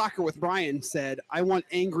 at Soccer with Brian said, "I want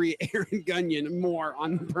angry Aaron Gunyon more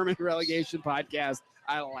on the Permanent Relegation podcast.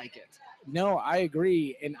 I like it." No, I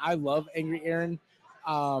agree, and I love Angry Aaron.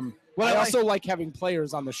 What I I also like having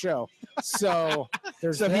players on the show. So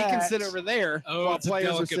there's So he can that. sit over there Oh, while it's a players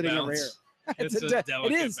are delicate sitting over here. balance. It's It's a a de-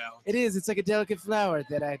 delicate it is. balance. It is. It's like a delicate flower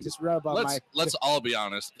that I just rub on my. Let's all be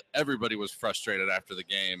honest. Everybody was frustrated after the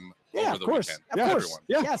game over the course. weekend. Of Yeah. course. Everyone.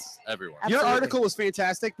 Yeah. Yes. Everyone. Your Absolutely. article was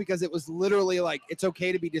fantastic because it was literally like it's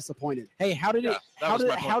okay to be disappointed. Hey, how did Yeah, it? that How was did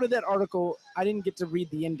my point. how did that article? I didn't get to read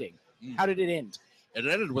the ending. Mm. How did it end? It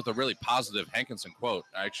ended with a really positive Hankinson quote,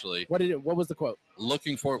 actually. What did it? What was the quote?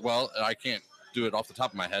 Looking for, well, I can't do it off the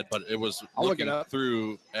top of my head, but it was I'll look it looking up.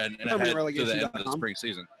 through and ahead to the end of the PermanentRelegation.com. spring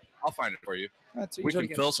season. I'll find it for you. That's We can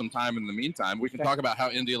fill some time in the meantime. We can Okay. talk about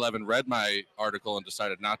how Indy 11 read my article and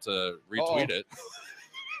decided not to retweet it.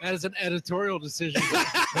 That is an editorial decision.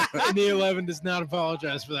 Indy 11 does not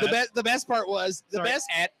apologize for that. The best part was the Sorry, best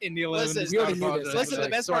at Indy 11 Listen, does we not already knew this. apologize Listen, for the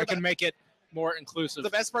that, best so I part can about- make it more inclusive. the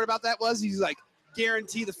best part about that was he's like,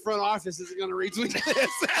 guarantee the front office isn't going to retweet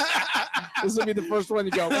this. This will be the first one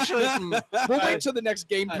to go. We'll wait till the next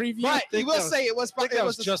game preview. But you think will that was- say it was I think it that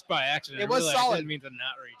was was just by accident. it was Really, solid. I didn't mean to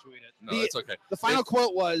not retweet it. No, The- it's okay. the final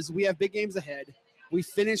quote was, "We have big games ahead. We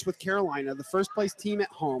finished with Carolina, the first place team at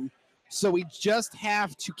home, so we just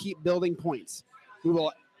have to keep building points. We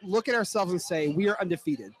will look at ourselves and say we are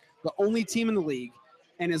undefeated, the only team in the league,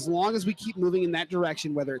 and as long as we keep moving in that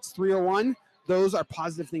direction, whether it's 3 or 1, those are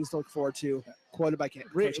positive things to look forward to." Quoted by Coach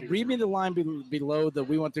Read Anderson. me the line below the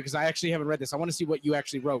we want 3 because I actually haven't read this. I want to see what you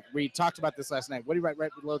actually wrote. We talked about this last night. What do you write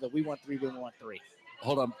right below the we want 3, we want 3?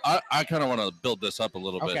 Hold on. I kind of want to build this up a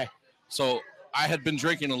little Okay. bit. So I had been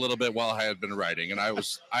drinking a little bit while I had been writing, and I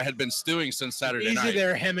had been stewing since Saturday Easy night.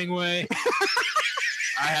 there, Hemingway.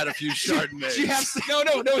 I had a few Chardonnays. Did you have No,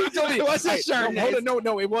 he told me It wasn't Hey, Chardonnay. No, hold on,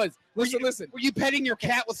 no, it was. Listen. Were you petting your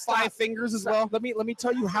cat with 5 fingers as well? Let me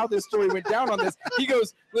tell you how this story went down on this. He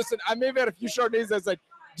goes, listen, I may have had a few Chardonnays. I was like,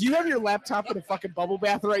 do you have your laptop in a fucking bubble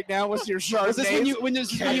bath right now? What's your Chardonnay? Was this when you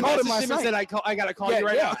I called him messaged last him and night. said I gotta call you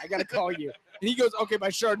right now? I gotta call you. And he goes, okay, my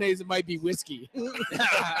Chardonnays, it might be whiskey.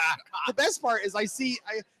 The best part is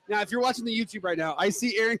now if you're watching the YouTube right now, I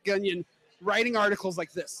see Aaron Gunyon writing articles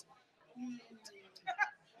like this.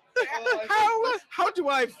 How do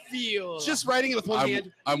I feel? Just writing it with one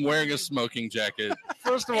hand. I'm wearing a smoking jacket.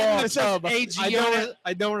 First of And all, it says AG on it.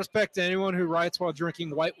 I don't respect anyone who writes while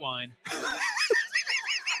drinking white wine.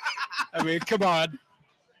 I mean, come on.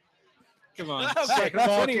 Come on. Okay, Second of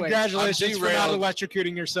all, anyway, congratulations I'm for not derailed.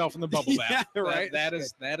 electrocuting yourself in the bubble bath. Yeah, right. That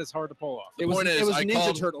is hard to pull off. The It was, point is, it was I Ninja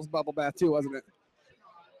called. Turtles bubble bath too, wasn't it?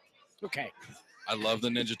 Okay. I love the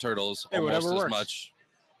Ninja Turtles Hey, almost whatever as works. much.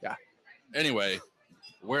 Yeah. Anyway,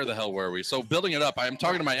 where the hell were we? So building it up, I'm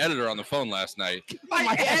talking to my editor on the phone last night.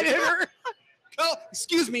 My editor.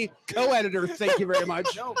 Excuse me, co-editor. Thank you very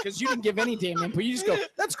much. No, because you didn't give any damn input. You just go,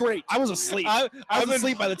 that's great. I was asleep. I I was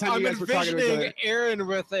asleep by the time I'm you guys were talking to each envisioning other. Aaron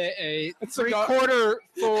with a It's like a- three-quarter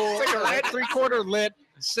full, three-quarter lit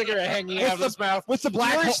cigarette hanging out of his mouth, With the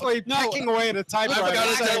black hole. furiously pecking away at a typewriter. I've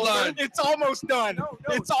got a deadline. It's almost done.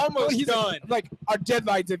 It's almost He's done. Like, our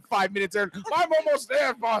deadline's in 5 minutes. I'm almost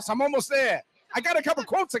there, boss. I'm almost there. I got a couple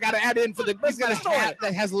quotes I got to add in for the He's got a story. hat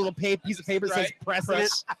that has a little piece of paper that says Right.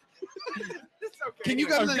 "President." Can you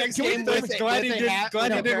go to the next game with a glad you hat?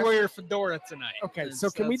 didn't No, wear your fedora tonight. Okay, It's- so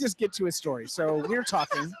can we that's- just get to his story? So we're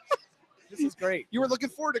talking. This is great. You were looking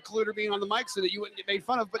forward to Kluter being on the mic so that you wouldn't get made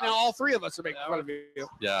fun of, but now all 3 of us are making fun of you.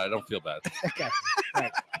 Yeah, I don't feel bad. Okay. All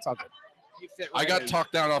right. It's all good. You fit I right got in.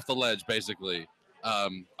 talked down off the ledge, basically. I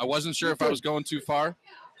wasn't sure if I was going too far.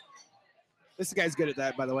 This guy's good at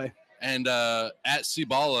that, by the way. And at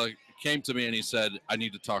Cibala came to me and he said, I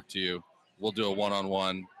need to talk to you. We'll do a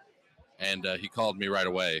one-on-one. And he called me right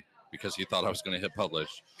away because he thought I was going to hit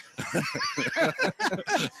publish.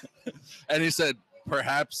 And he said,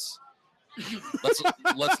 perhaps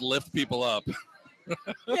let's lift people up.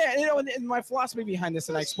 Yeah, and my philosophy behind this,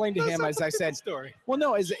 and I explained to him, as I said, story. well,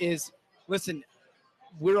 no, is listen,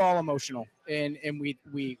 we're all emotional, and we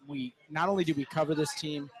not only do we cover this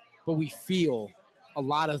team, but we feel a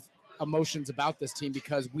lot of emotions about this team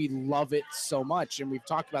because we love it so much, and we've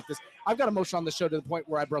talked about this. I've got emotional on the show to the point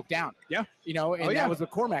where I broke down. Yeah. And Oh, yeah. that was with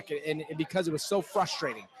Cormac, and because it was so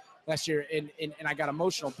frustrating. last year, and I got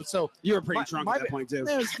emotional. But so You were pretty My- drunk my- at that point too.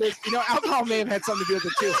 alcohol may have had something to do with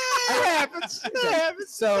it too. It happens. It happens.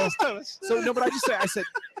 So Sometimes. no, but I said,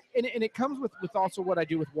 and it comes with also what I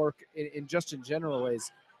do with work in just in general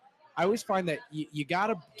is I always find that you got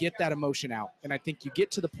to get that emotion out. And I think you get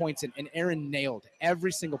to the points, and Aaron nailed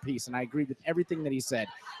every single piece. And I agree with everything that he said.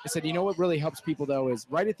 I said, you know what really helps people, though, is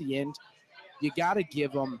right at the end, you got to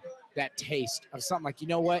give them that taste of something like, you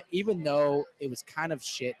know what, even though it was kind of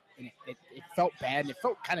shit and it felt bad and it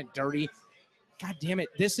felt kind of dirty, God damn it,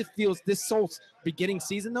 this Soul's beginning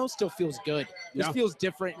season, though, still feels good. This Yeah. feels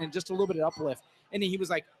different and just a little bit of uplift. And he was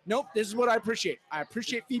like, nope, this is what I appreciate. I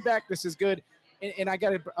appreciate feedback. This is good. And I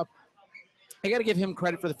got to give him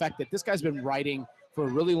credit for the fact that this guy's been writing for a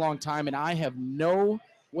really long time, and I have no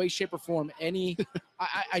way, shape, or form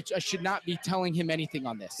I should not be telling him anything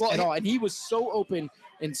on this at all. And he was so open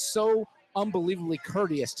and so unbelievably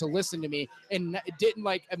courteous to listen to me, and didn't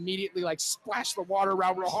like immediately like splash the water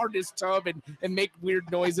around real hard in his tub and make weird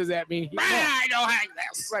noises at me. I don't hang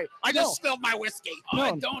this. Right. I No. just spilled my whiskey. No.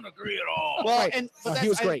 I don't agree at all. Well, Right. and Oh, but he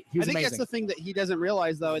was that's- great. He was I think that's amazing. the thing that he doesn't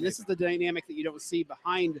realize, though, and this is the dynamic that you don't see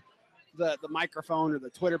behind the microphone or the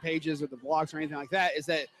Twitter pages or the blogs or anything like that. Is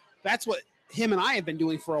that that's what him and I have been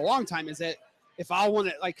doing for a long time. Is that if I want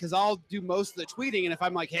to, like, because I'll do most of the tweeting, and if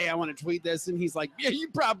I'm like, hey, I want to tweet this, and he's like, yeah, you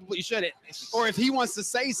probably shouldn't. Or if he wants to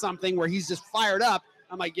say something where he's just fired up,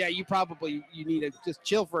 I'm like, yeah, you need to just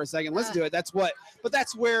chill for a second, listen to it. That's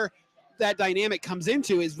where that dynamic comes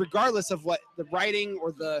into, is regardless of what the writing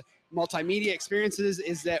or the multimedia experiences,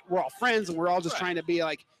 is that we're all friends and we're all just Right. trying to be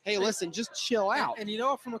like, hey, listen, just chill out. And you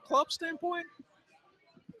know, from a club standpoint,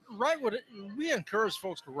 we encourage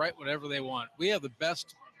folks to write whatever they want. We have the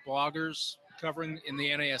best bloggers covering in the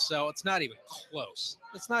NASL. It's not even close.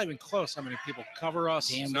 It's not even close how many people cover us.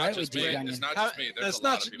 Damn It's right not we just did, me. Onion. It's not How- just me. There's It's a lot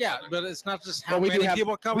not, of people. yeah, there. but it's not just how But we many do have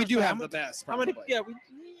people cover. we do but have how the best. How many? probably. Yeah,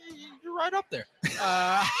 you're right up there.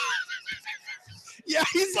 Yeah,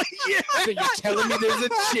 he's like, yeah. So you're telling me there's a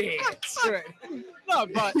chance? Right. No,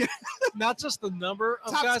 but not just the number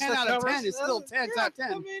of Top guys 10 that out of cover 10 us. is still 10, top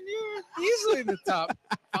 10. I mean, you're easily in the top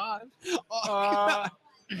 5.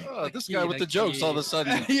 Oh, this guy with the jokes all of a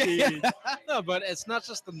sudden. No, but it's not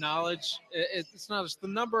just the knowledge. It's not just the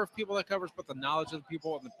number of people that covers, but the knowledge of the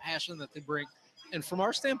people and the passion that they bring. And from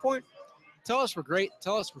our standpoint, tell us we're great.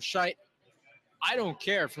 Tell us we're shite. I don't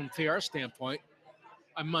care from PR standpoint.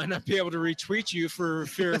 I might not be able to retweet you for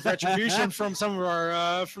fear of retribution from some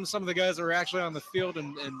of the guys that are actually on the field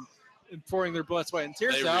and pouring their blood, sweat, and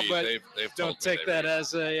tears They out. read. But They've don't told me take they that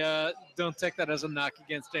read. as a knock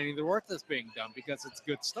against any of the work that's being done, because it's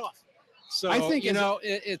good stuff. So I think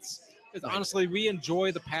it's honestly, we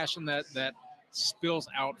enjoy the passion that spills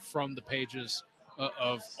out from the pages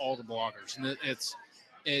of all the bloggers, and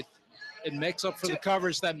it makes up for the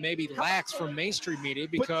coverage that maybe lacks from mainstream media,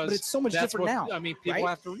 because but it's so much that's different what, now. I mean, people right?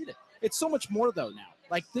 have to read it. It's so much more though now.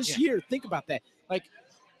 Like this Yeah. year, think about that. Like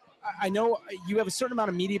I know you have a certain amount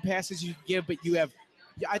of media passes you can give, but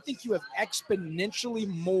I think you have exponentially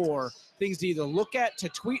more things to either look at, to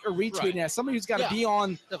tweet, or retweet. Right. And as somebody who's got to Yeah. be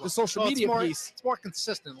on Definitely. the social Well, media piece, It's more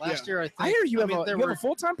consistent. Last year, I think. I hear you have mean, you have a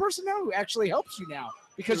full-time person now who actually helps you now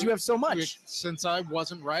because you have so much. Since I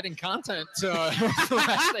wasn't writing content for the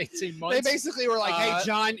last 18 They months. basically were like, hey,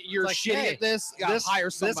 John, you're like, shitty hey, at this. You gotta hire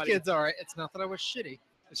This somebody. kid's all right. It's not that I was shitty.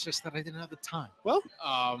 It's just that I didn't have the time. Well,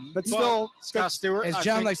 but still, Scott Stewart, As I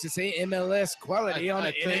John think- likes to say, MLS quality on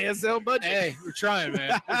I the think- NASL budget. Hey, we're trying,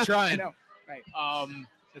 man. We're I trying. know. Right.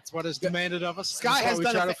 It's what is demanded of us. Scott It's what has we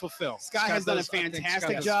done try a to fa- fulfill. Scott has done a I think Scott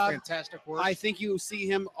fantastic does job. Fantastic work. I think you see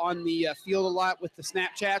him on the field a lot with the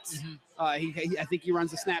Snapchats. Mhm. I think he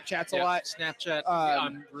runs the Snapchats a Yeah, lot. Snapchat. Um,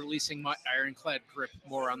 I'm releasing my ironclad grip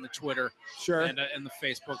more on the Twitter Sure. and the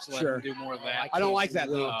Facebooks. Let Sure. him do more of that. I don't like that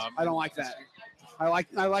though. I don't like that. I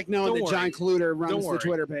like knowing Don't that John Kluter runs Don't the worry.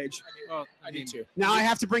 Twitter page. Well, I do too. Now I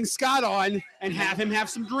have to bring Scott on and have him have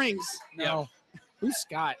some drinks. No. Who's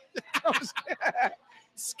Scott?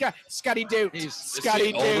 Scotty Dude. He's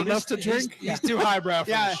Scotty old Dude. enough to drink? He's too highbrow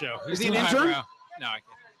for Yeah. the show. Is He's he an too intern? highbrow. No, I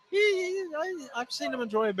can't. I've seen him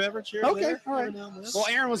enjoy a beverage here. Okay, there, all right. every now and then. Well,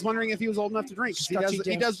 Aaron was wondering if he was old enough to drink. 'Cause He Scotchy does.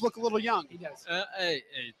 He James. does look a little young, He does. Hey,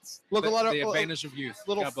 it's Look, a the, lot of- the advantage of youth. a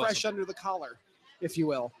little God bless fresh him. under the collar, if you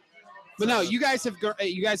will. But no, you guys have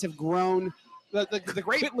grown. The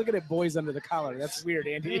great. Quit looking at boys under the collar. That's weird,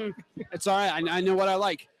 Andy. It's all right. I know what I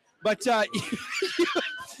like. But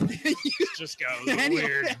Just go Anyway,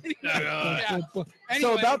 weird. yeah. So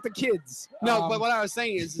Anyway, about the kids. no, but what I was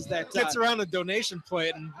saying is that Gets around a donation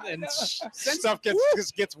plate and stuff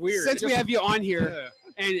Since- gets weird. since we have you on here,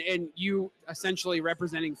 Yeah. and you essentially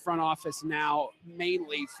representing front office now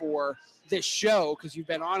mainly for this show because you've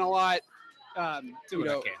been on a lot. Do You what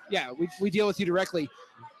I know, can. yeah, we deal with you directly.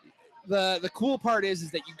 The cool part is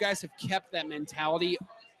that you guys have kept that mentality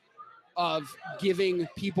of giving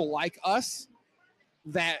people like us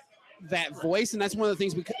that voice, and that's one of the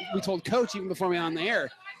things we told Coach even before we went on the air.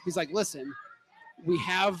 He's like, listen, we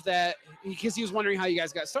have that, because he was wondering how you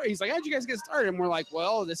guys got started. He's like, how'd you guys get started? And we're like,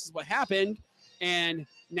 well, this is what happened, and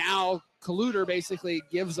now Colluder basically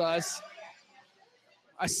gives us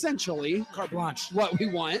essentially Carte blanche. what we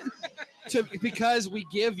want because we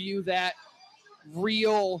give you that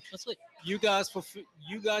real. You guys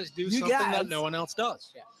do You something guys. that no one else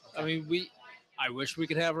does. Yeah. I mean, I wish we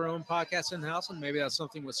could have our own podcast in house, and maybe that's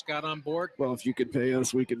something with Scott on board. Well, if you could pay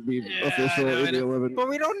us, we could be Yeah, official I know, I Indy know. 11. But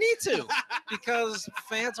we don't need to because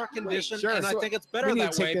fans are conditioned, sure. and I So think it's better We need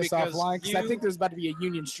that to way take this because offline because I you- think there's about to be a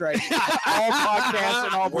union strike. All podcasts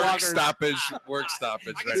and all Work bloggers. stoppage. Work stoppage.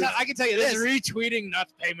 I Right can, tell, now. I can tell you is this. retweeting not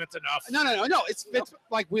payment enough. No. It's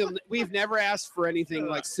like we've never asked for anything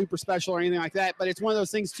like super special or anything like that. But it's one of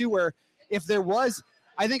those things too where if there was,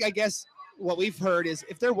 I guess what we've heard is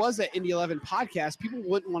if there was an Indy 11 podcast, people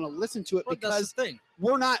wouldn't want to listen to it Well, because that's the thing.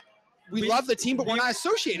 we're not. We We- love the team, but we're we- not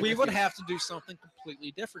associated. We with would you. have to do something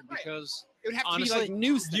completely different Right. because It would have to honestly, be like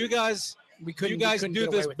news. you thing. guys, We couldn't. you we guys couldn't do get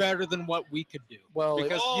away this with it. better than what we could do. Well,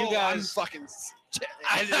 because Oh, you I'm guys fucking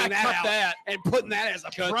I editing that cut out that. and putting that as a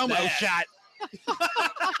Cut promo that. shot.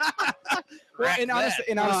 well, and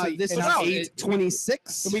honestly, this and is honestly,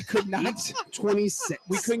 8:26. we could not. 26.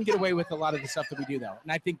 We couldn't get away with a lot of the stuff that we do, though,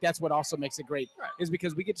 and I think that's what also makes it great, is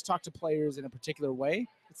because we get to talk to players in a particular way.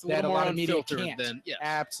 It's a that little a more lot of media unfiltered can't. than yeah.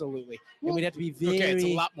 Absolutely, Well, and we'd have to be very. Okay, it's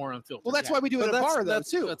a lot more unfiltered. Well, that's Yeah. why we do it But at a bar, though,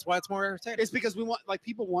 too. That's why it's more entertaining. It's because we want, like,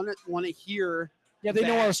 people want to hear. Yeah, they know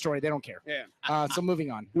that. our story. They don't care. Yeah. So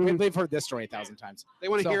moving on. Mhm. They've heard this story 1,000 times. They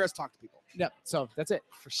want to So- hear us talk to people. Yeah. So that's it.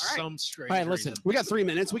 for All right. some strange All right, listen. reason. We got 3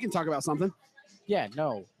 minutes. We can talk about something Yeah.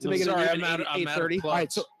 No. to no, make it sorry, an I'm out of 8:30. All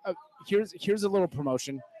right. So here's a little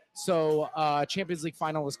promotion. So Champions League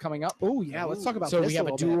final is coming up. Oh yeah, let's talk about So this we have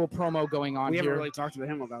a little bit. dual promo going on We here. haven't really talked to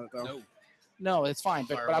him about it though. No. No, it's fine.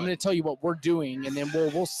 But Fire I'm away. going to tell you what we're doing, and then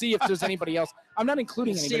we'll see if there's anybody else. I'm not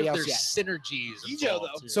including See anybody if else there's yet. synergies. Gijo, involved,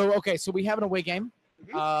 though. too. So okay, so we have an away game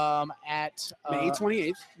Mhm. at May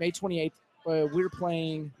 28th. May 28th. We're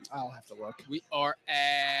playing. I'll have to look. we are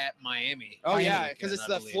at Miami. Oh Miami yeah, because again, it's I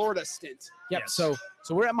the believe. Florida stint. Yep. Yes. So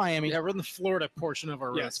we're at Miami. Yeah, we're in the Florida portion of our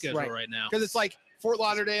road Yes, schedule right. right now. Because it's like Fort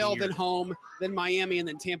Lauderdale, Weird. then home, then Miami, and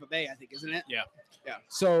then Tampa Bay. I think, isn't it?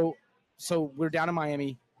 So we're down in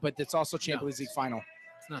Miami, but it's also Champions League final.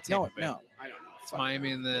 It's not No, Tampa Bay. no, I don't know. It's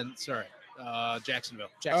Miami and then Jacksonville.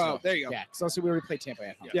 Jacksonville. Oh, there you go. Yeah, because also we already played Tampa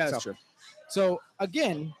at home. Yeah, so, that's true. So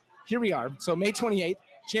again, here we are. So May 28th,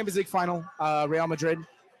 Champions League final. Real Madrid,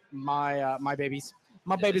 my babies,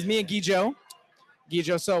 me and Guijo.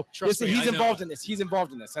 So Trust me, he's I know. involved in this. He's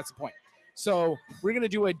involved in this. That's the point. So we're gonna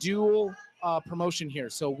do a dual promotion here.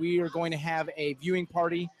 So we are going to have a viewing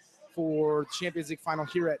party for the Champions League final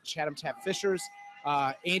here at Chatham Tap Fishers.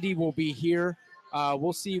 Andy will be here.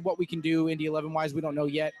 We'll see what we can do Indy 11 wise. We don't know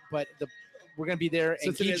yet, but we're gonna be there.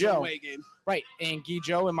 And Since it is an Guijo, away game. right? And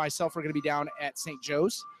Guijo and myself are gonna be down at St.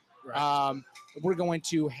 Joe's. Right. We're going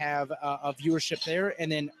to have a viewership there, and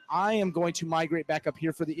then I am going to migrate back up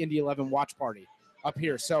here for the Indy 11 watch party up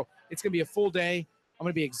here. So it's going to be a full day. I'm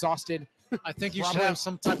going to be exhausted. I think you should Probably- have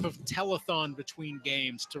some type of telethon between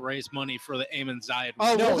games to raise money for the Eamon Zayed.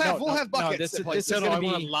 Oh, No, we'll have no, buckets. this to is- play. this is no, gonna I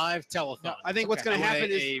want be- a live telethon. No, I think what's Okay. going to happen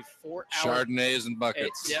is a 4-hour. Chardonnays and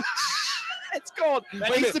buckets. Yeah. It's called that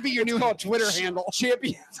needs to be your new Twitter handle.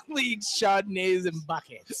 Champions League Chardonnays and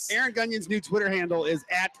Buckets. Aaron Gunyon's new Twitter handle is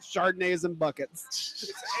 @Chardonnays and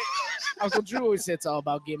Buckets. Uncle Drew always said it's all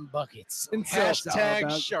about getting buckets. And so That's all Hashtag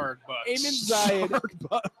about- Shard Bucks. Eamon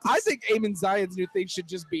Zayed, I think Eamon Zayed's new thing should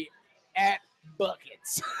just be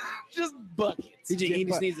 @buckets. Just buckets. He Get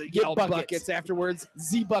just bu- needs to get yell buckets. buckets afterwards.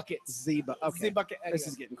 Z buckets. Z okay. Z bucket. This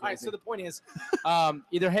is getting All right. crazy. So the point is,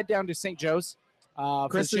 either head down to St. Joe's. For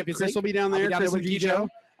Chris, the Champions Chris League. will be down I'll be there. down Chris there and with Guijo. Guijo.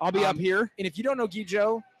 I'll be up here. And if you don't know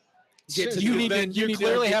Guijo, Get to you know need to. Then you need to know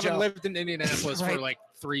clearly Guijo. haven't lived in Indianapolis Right. for like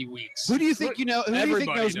 3 weeks. Who do you think you know? Who do you think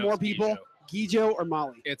Everybody knows more knows people, Guijo or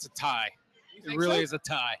Molly? It's a tie. It think really so? is a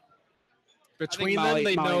tie. Between Molly- them,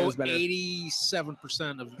 they Molly know knows better.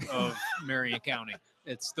 87% of Marion County.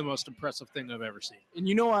 It's the most impressive thing I've ever seen. And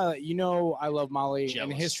I love Molly and the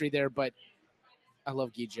Jealous. history there, but I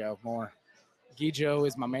love Guijo more. Guijo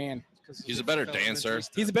is my man. He's a better dancer.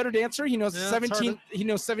 He's a better dancer. He knows Yeah, it's 17. He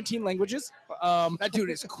knows 17 languages. That dude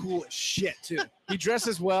is cool as shit too. He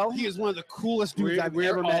dresses well. He is one of the coolest dudes I've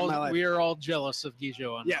ever met in my life. We are all jealous of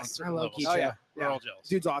Guijo on Yes, certain I love levels. Guijo. Oh, yeah. We're all jealous.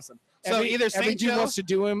 Dude's awesome. So every, either every St. dude Joe. wants to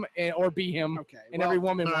do him or be him, Okay. and every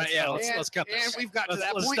woman All wants right, yeah, to. let's cut this. And we've got to Let's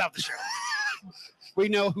that point. stop the show. We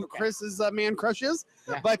know who Chris's man crush is,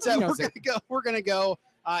 Yeah, but he knows we're gonna go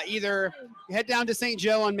either head down to St.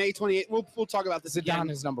 Joe on May 28th. We'll talk about this again.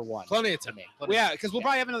 Zidane is number one. Plenty of time. Well, yeah, because we'll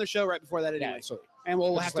probably have another show right before that Yeah, anyway, absolutely. and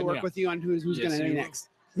we'll Just have to let me work know. with you on who's Yes, going to you be will. next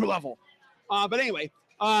level. But anyway,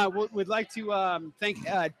 we'd like to thank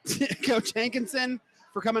Coach Hankinson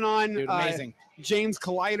for coming on. Dude, amazing. James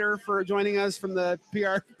Collider for joining us from the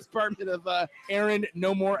PR department of. Aaron,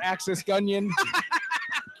 no more Access Gunyon.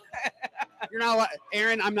 You're not allowed,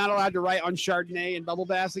 Aaron. I'm not allowed to write on Chardonnay and Bubble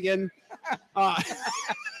Bass again.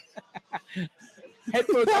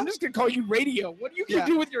 Headphones. I'm just gonna call you radio. What do you Yeah.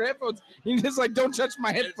 do with your headphones? You're just like, don't touch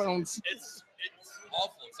my headphones. It's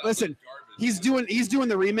awful. It sounds Listen, like garbage. he's doing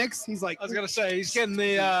the remix. He's like I was gonna say he's getting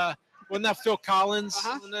the wasn't that Phil Collins?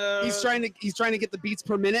 Uh-huh. he's trying to get the beats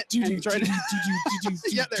per minute. And trying to,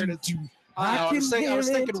 yeah, there it is. I was can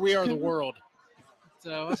thinking hear We it. Are the World.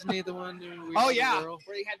 So wasn't he the one doing We Oh Are yeah, the World?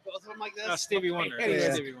 where he had both of them like this. No, Stevie Wonder. Anyway, Yeah,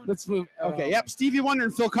 yeah. Stevie Wonder. Let's move. Okay, yep. Stevie Wonder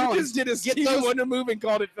and Phil You Collins. just did a Get Stevie those- Wonder move and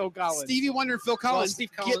called it Phil Collins. Stevie Wonder and Phil Well, Collins. Steve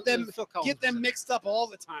Collins. Phil Collins. Get them mixed up all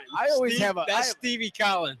the time. I always have a. That's Stevie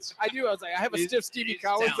Collins. I do. I was like, I have a He's- stiff Stevie he's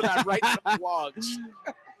Collins, down. and I write some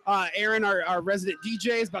vlogs. Aaron, our resident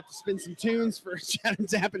DJ, is about to spin some tunes for Chatham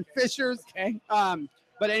Tap and Fishers. Okay.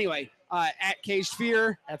 But anyway, at Caged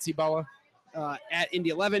Fear, At Cibola, at Indy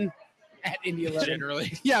 11. at Indy 11.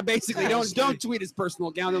 Generally, Yeah, basically, don't tweet his personal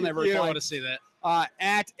account. He'll never you don't reply. want to see that.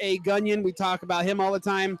 At A Gunyon, we talk about him all the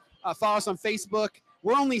time. Follow us on Facebook.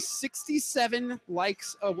 We're only 67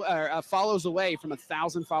 likes, follows away from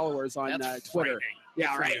 1,000 followers on That's Twitter. frightening. Yeah,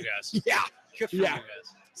 Good for right. you guys. Yeah. Good for Yeah. you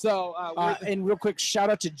guys. So And real quick, shout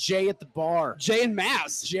out to Jay at the bar. Jay and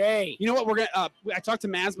Maz. Jay. You know what? We're gonna. I talked to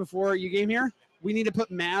Maz before you came here. We need to put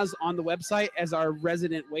Maz on the website as our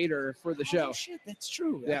resident waiter for the show. Oh, shit, that's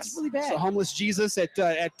true. That's Yes. really bad. So homeless Jesus at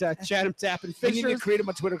Chatham Tap and I need to Fishers. create him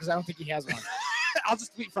on Twitter because I don't think he has one. I'll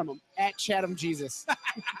just tweet from him. At Chatham Jesus.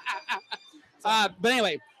 But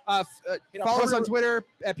anyway, You know, follow us Porter- on Twitter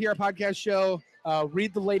at PR Podcast Show.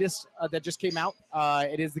 Read the latest that just came out.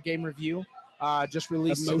 It is the game review. Just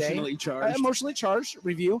released Emotionally today. charged. Emotionally charged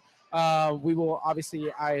review. We will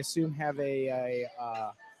obviously, I assume, have a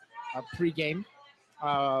pre-game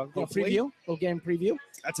Hopefully. preview, little game preview,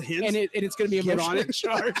 That's a hint. and it's going to be Get on emotionally it.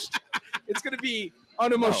 charged. It's going to be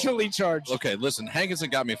unemotionally charged. Okay, listen, Hankinson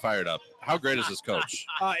got me fired up. How great is this coach?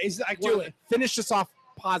 Is like Do it. Finish this off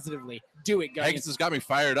positively. Do it, guys. Hankinson's got me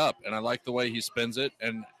fired up, and I like the way he spins it.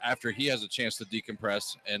 And after he has a chance to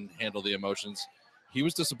decompress and handle the emotions, he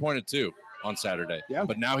was disappointed too on Saturday. Yeah.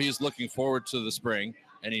 But now he's looking forward to the spring,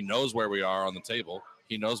 and he knows where we are on the table.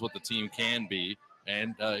 He knows what the team can be,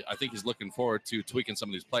 and I think he's looking forward to tweaking some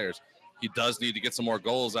of these players. He does need to get some more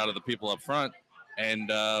goals out of the people up front, and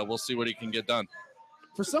we'll see what he can get done.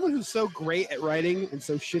 For someone who's so great at writing and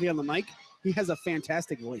so shitty on the mic, he has a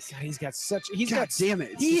fantastic voice. God, he's got such. He's God got. damn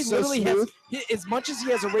it. It's He just so literally smooth. has. As much as he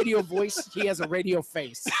has a radio voice, he has a radio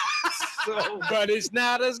face. But it's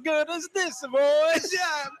not as good as this, boys.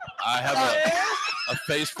 Yeah. I have a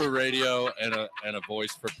face for radio and a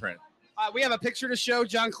voice for print. We have a picture to show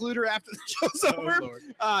John Kluter after the show's Oh, over.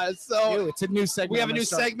 Lord. So Ew, it's a new segment. we have a I'm new gonna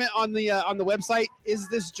start. segment on the website. Is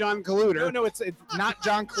this John Kluter? No, it's not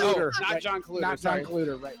John Kluter. Oh, not right? John Kluter. Not sorry. John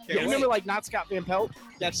Kluter, right? Okay, You remember like not Scott Van Pelt?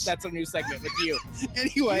 That's a new segment with you.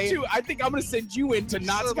 Anyway, You too, I think I'm gonna send you into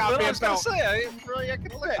not So, Scott what I Van was gonna Pelt. say, I really I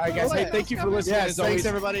can let. All right, guys. Hey, thank you for listening. yes, as thanks always.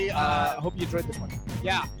 everybody. I hope you enjoyed this one.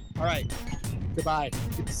 Yeah. All right. Goodbye.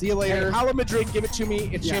 See you Hey, later. Hala Madrid, give it to me.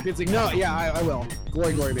 It's Yeah. Champions League. No, yeah, I will.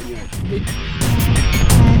 Glory, glory, baby.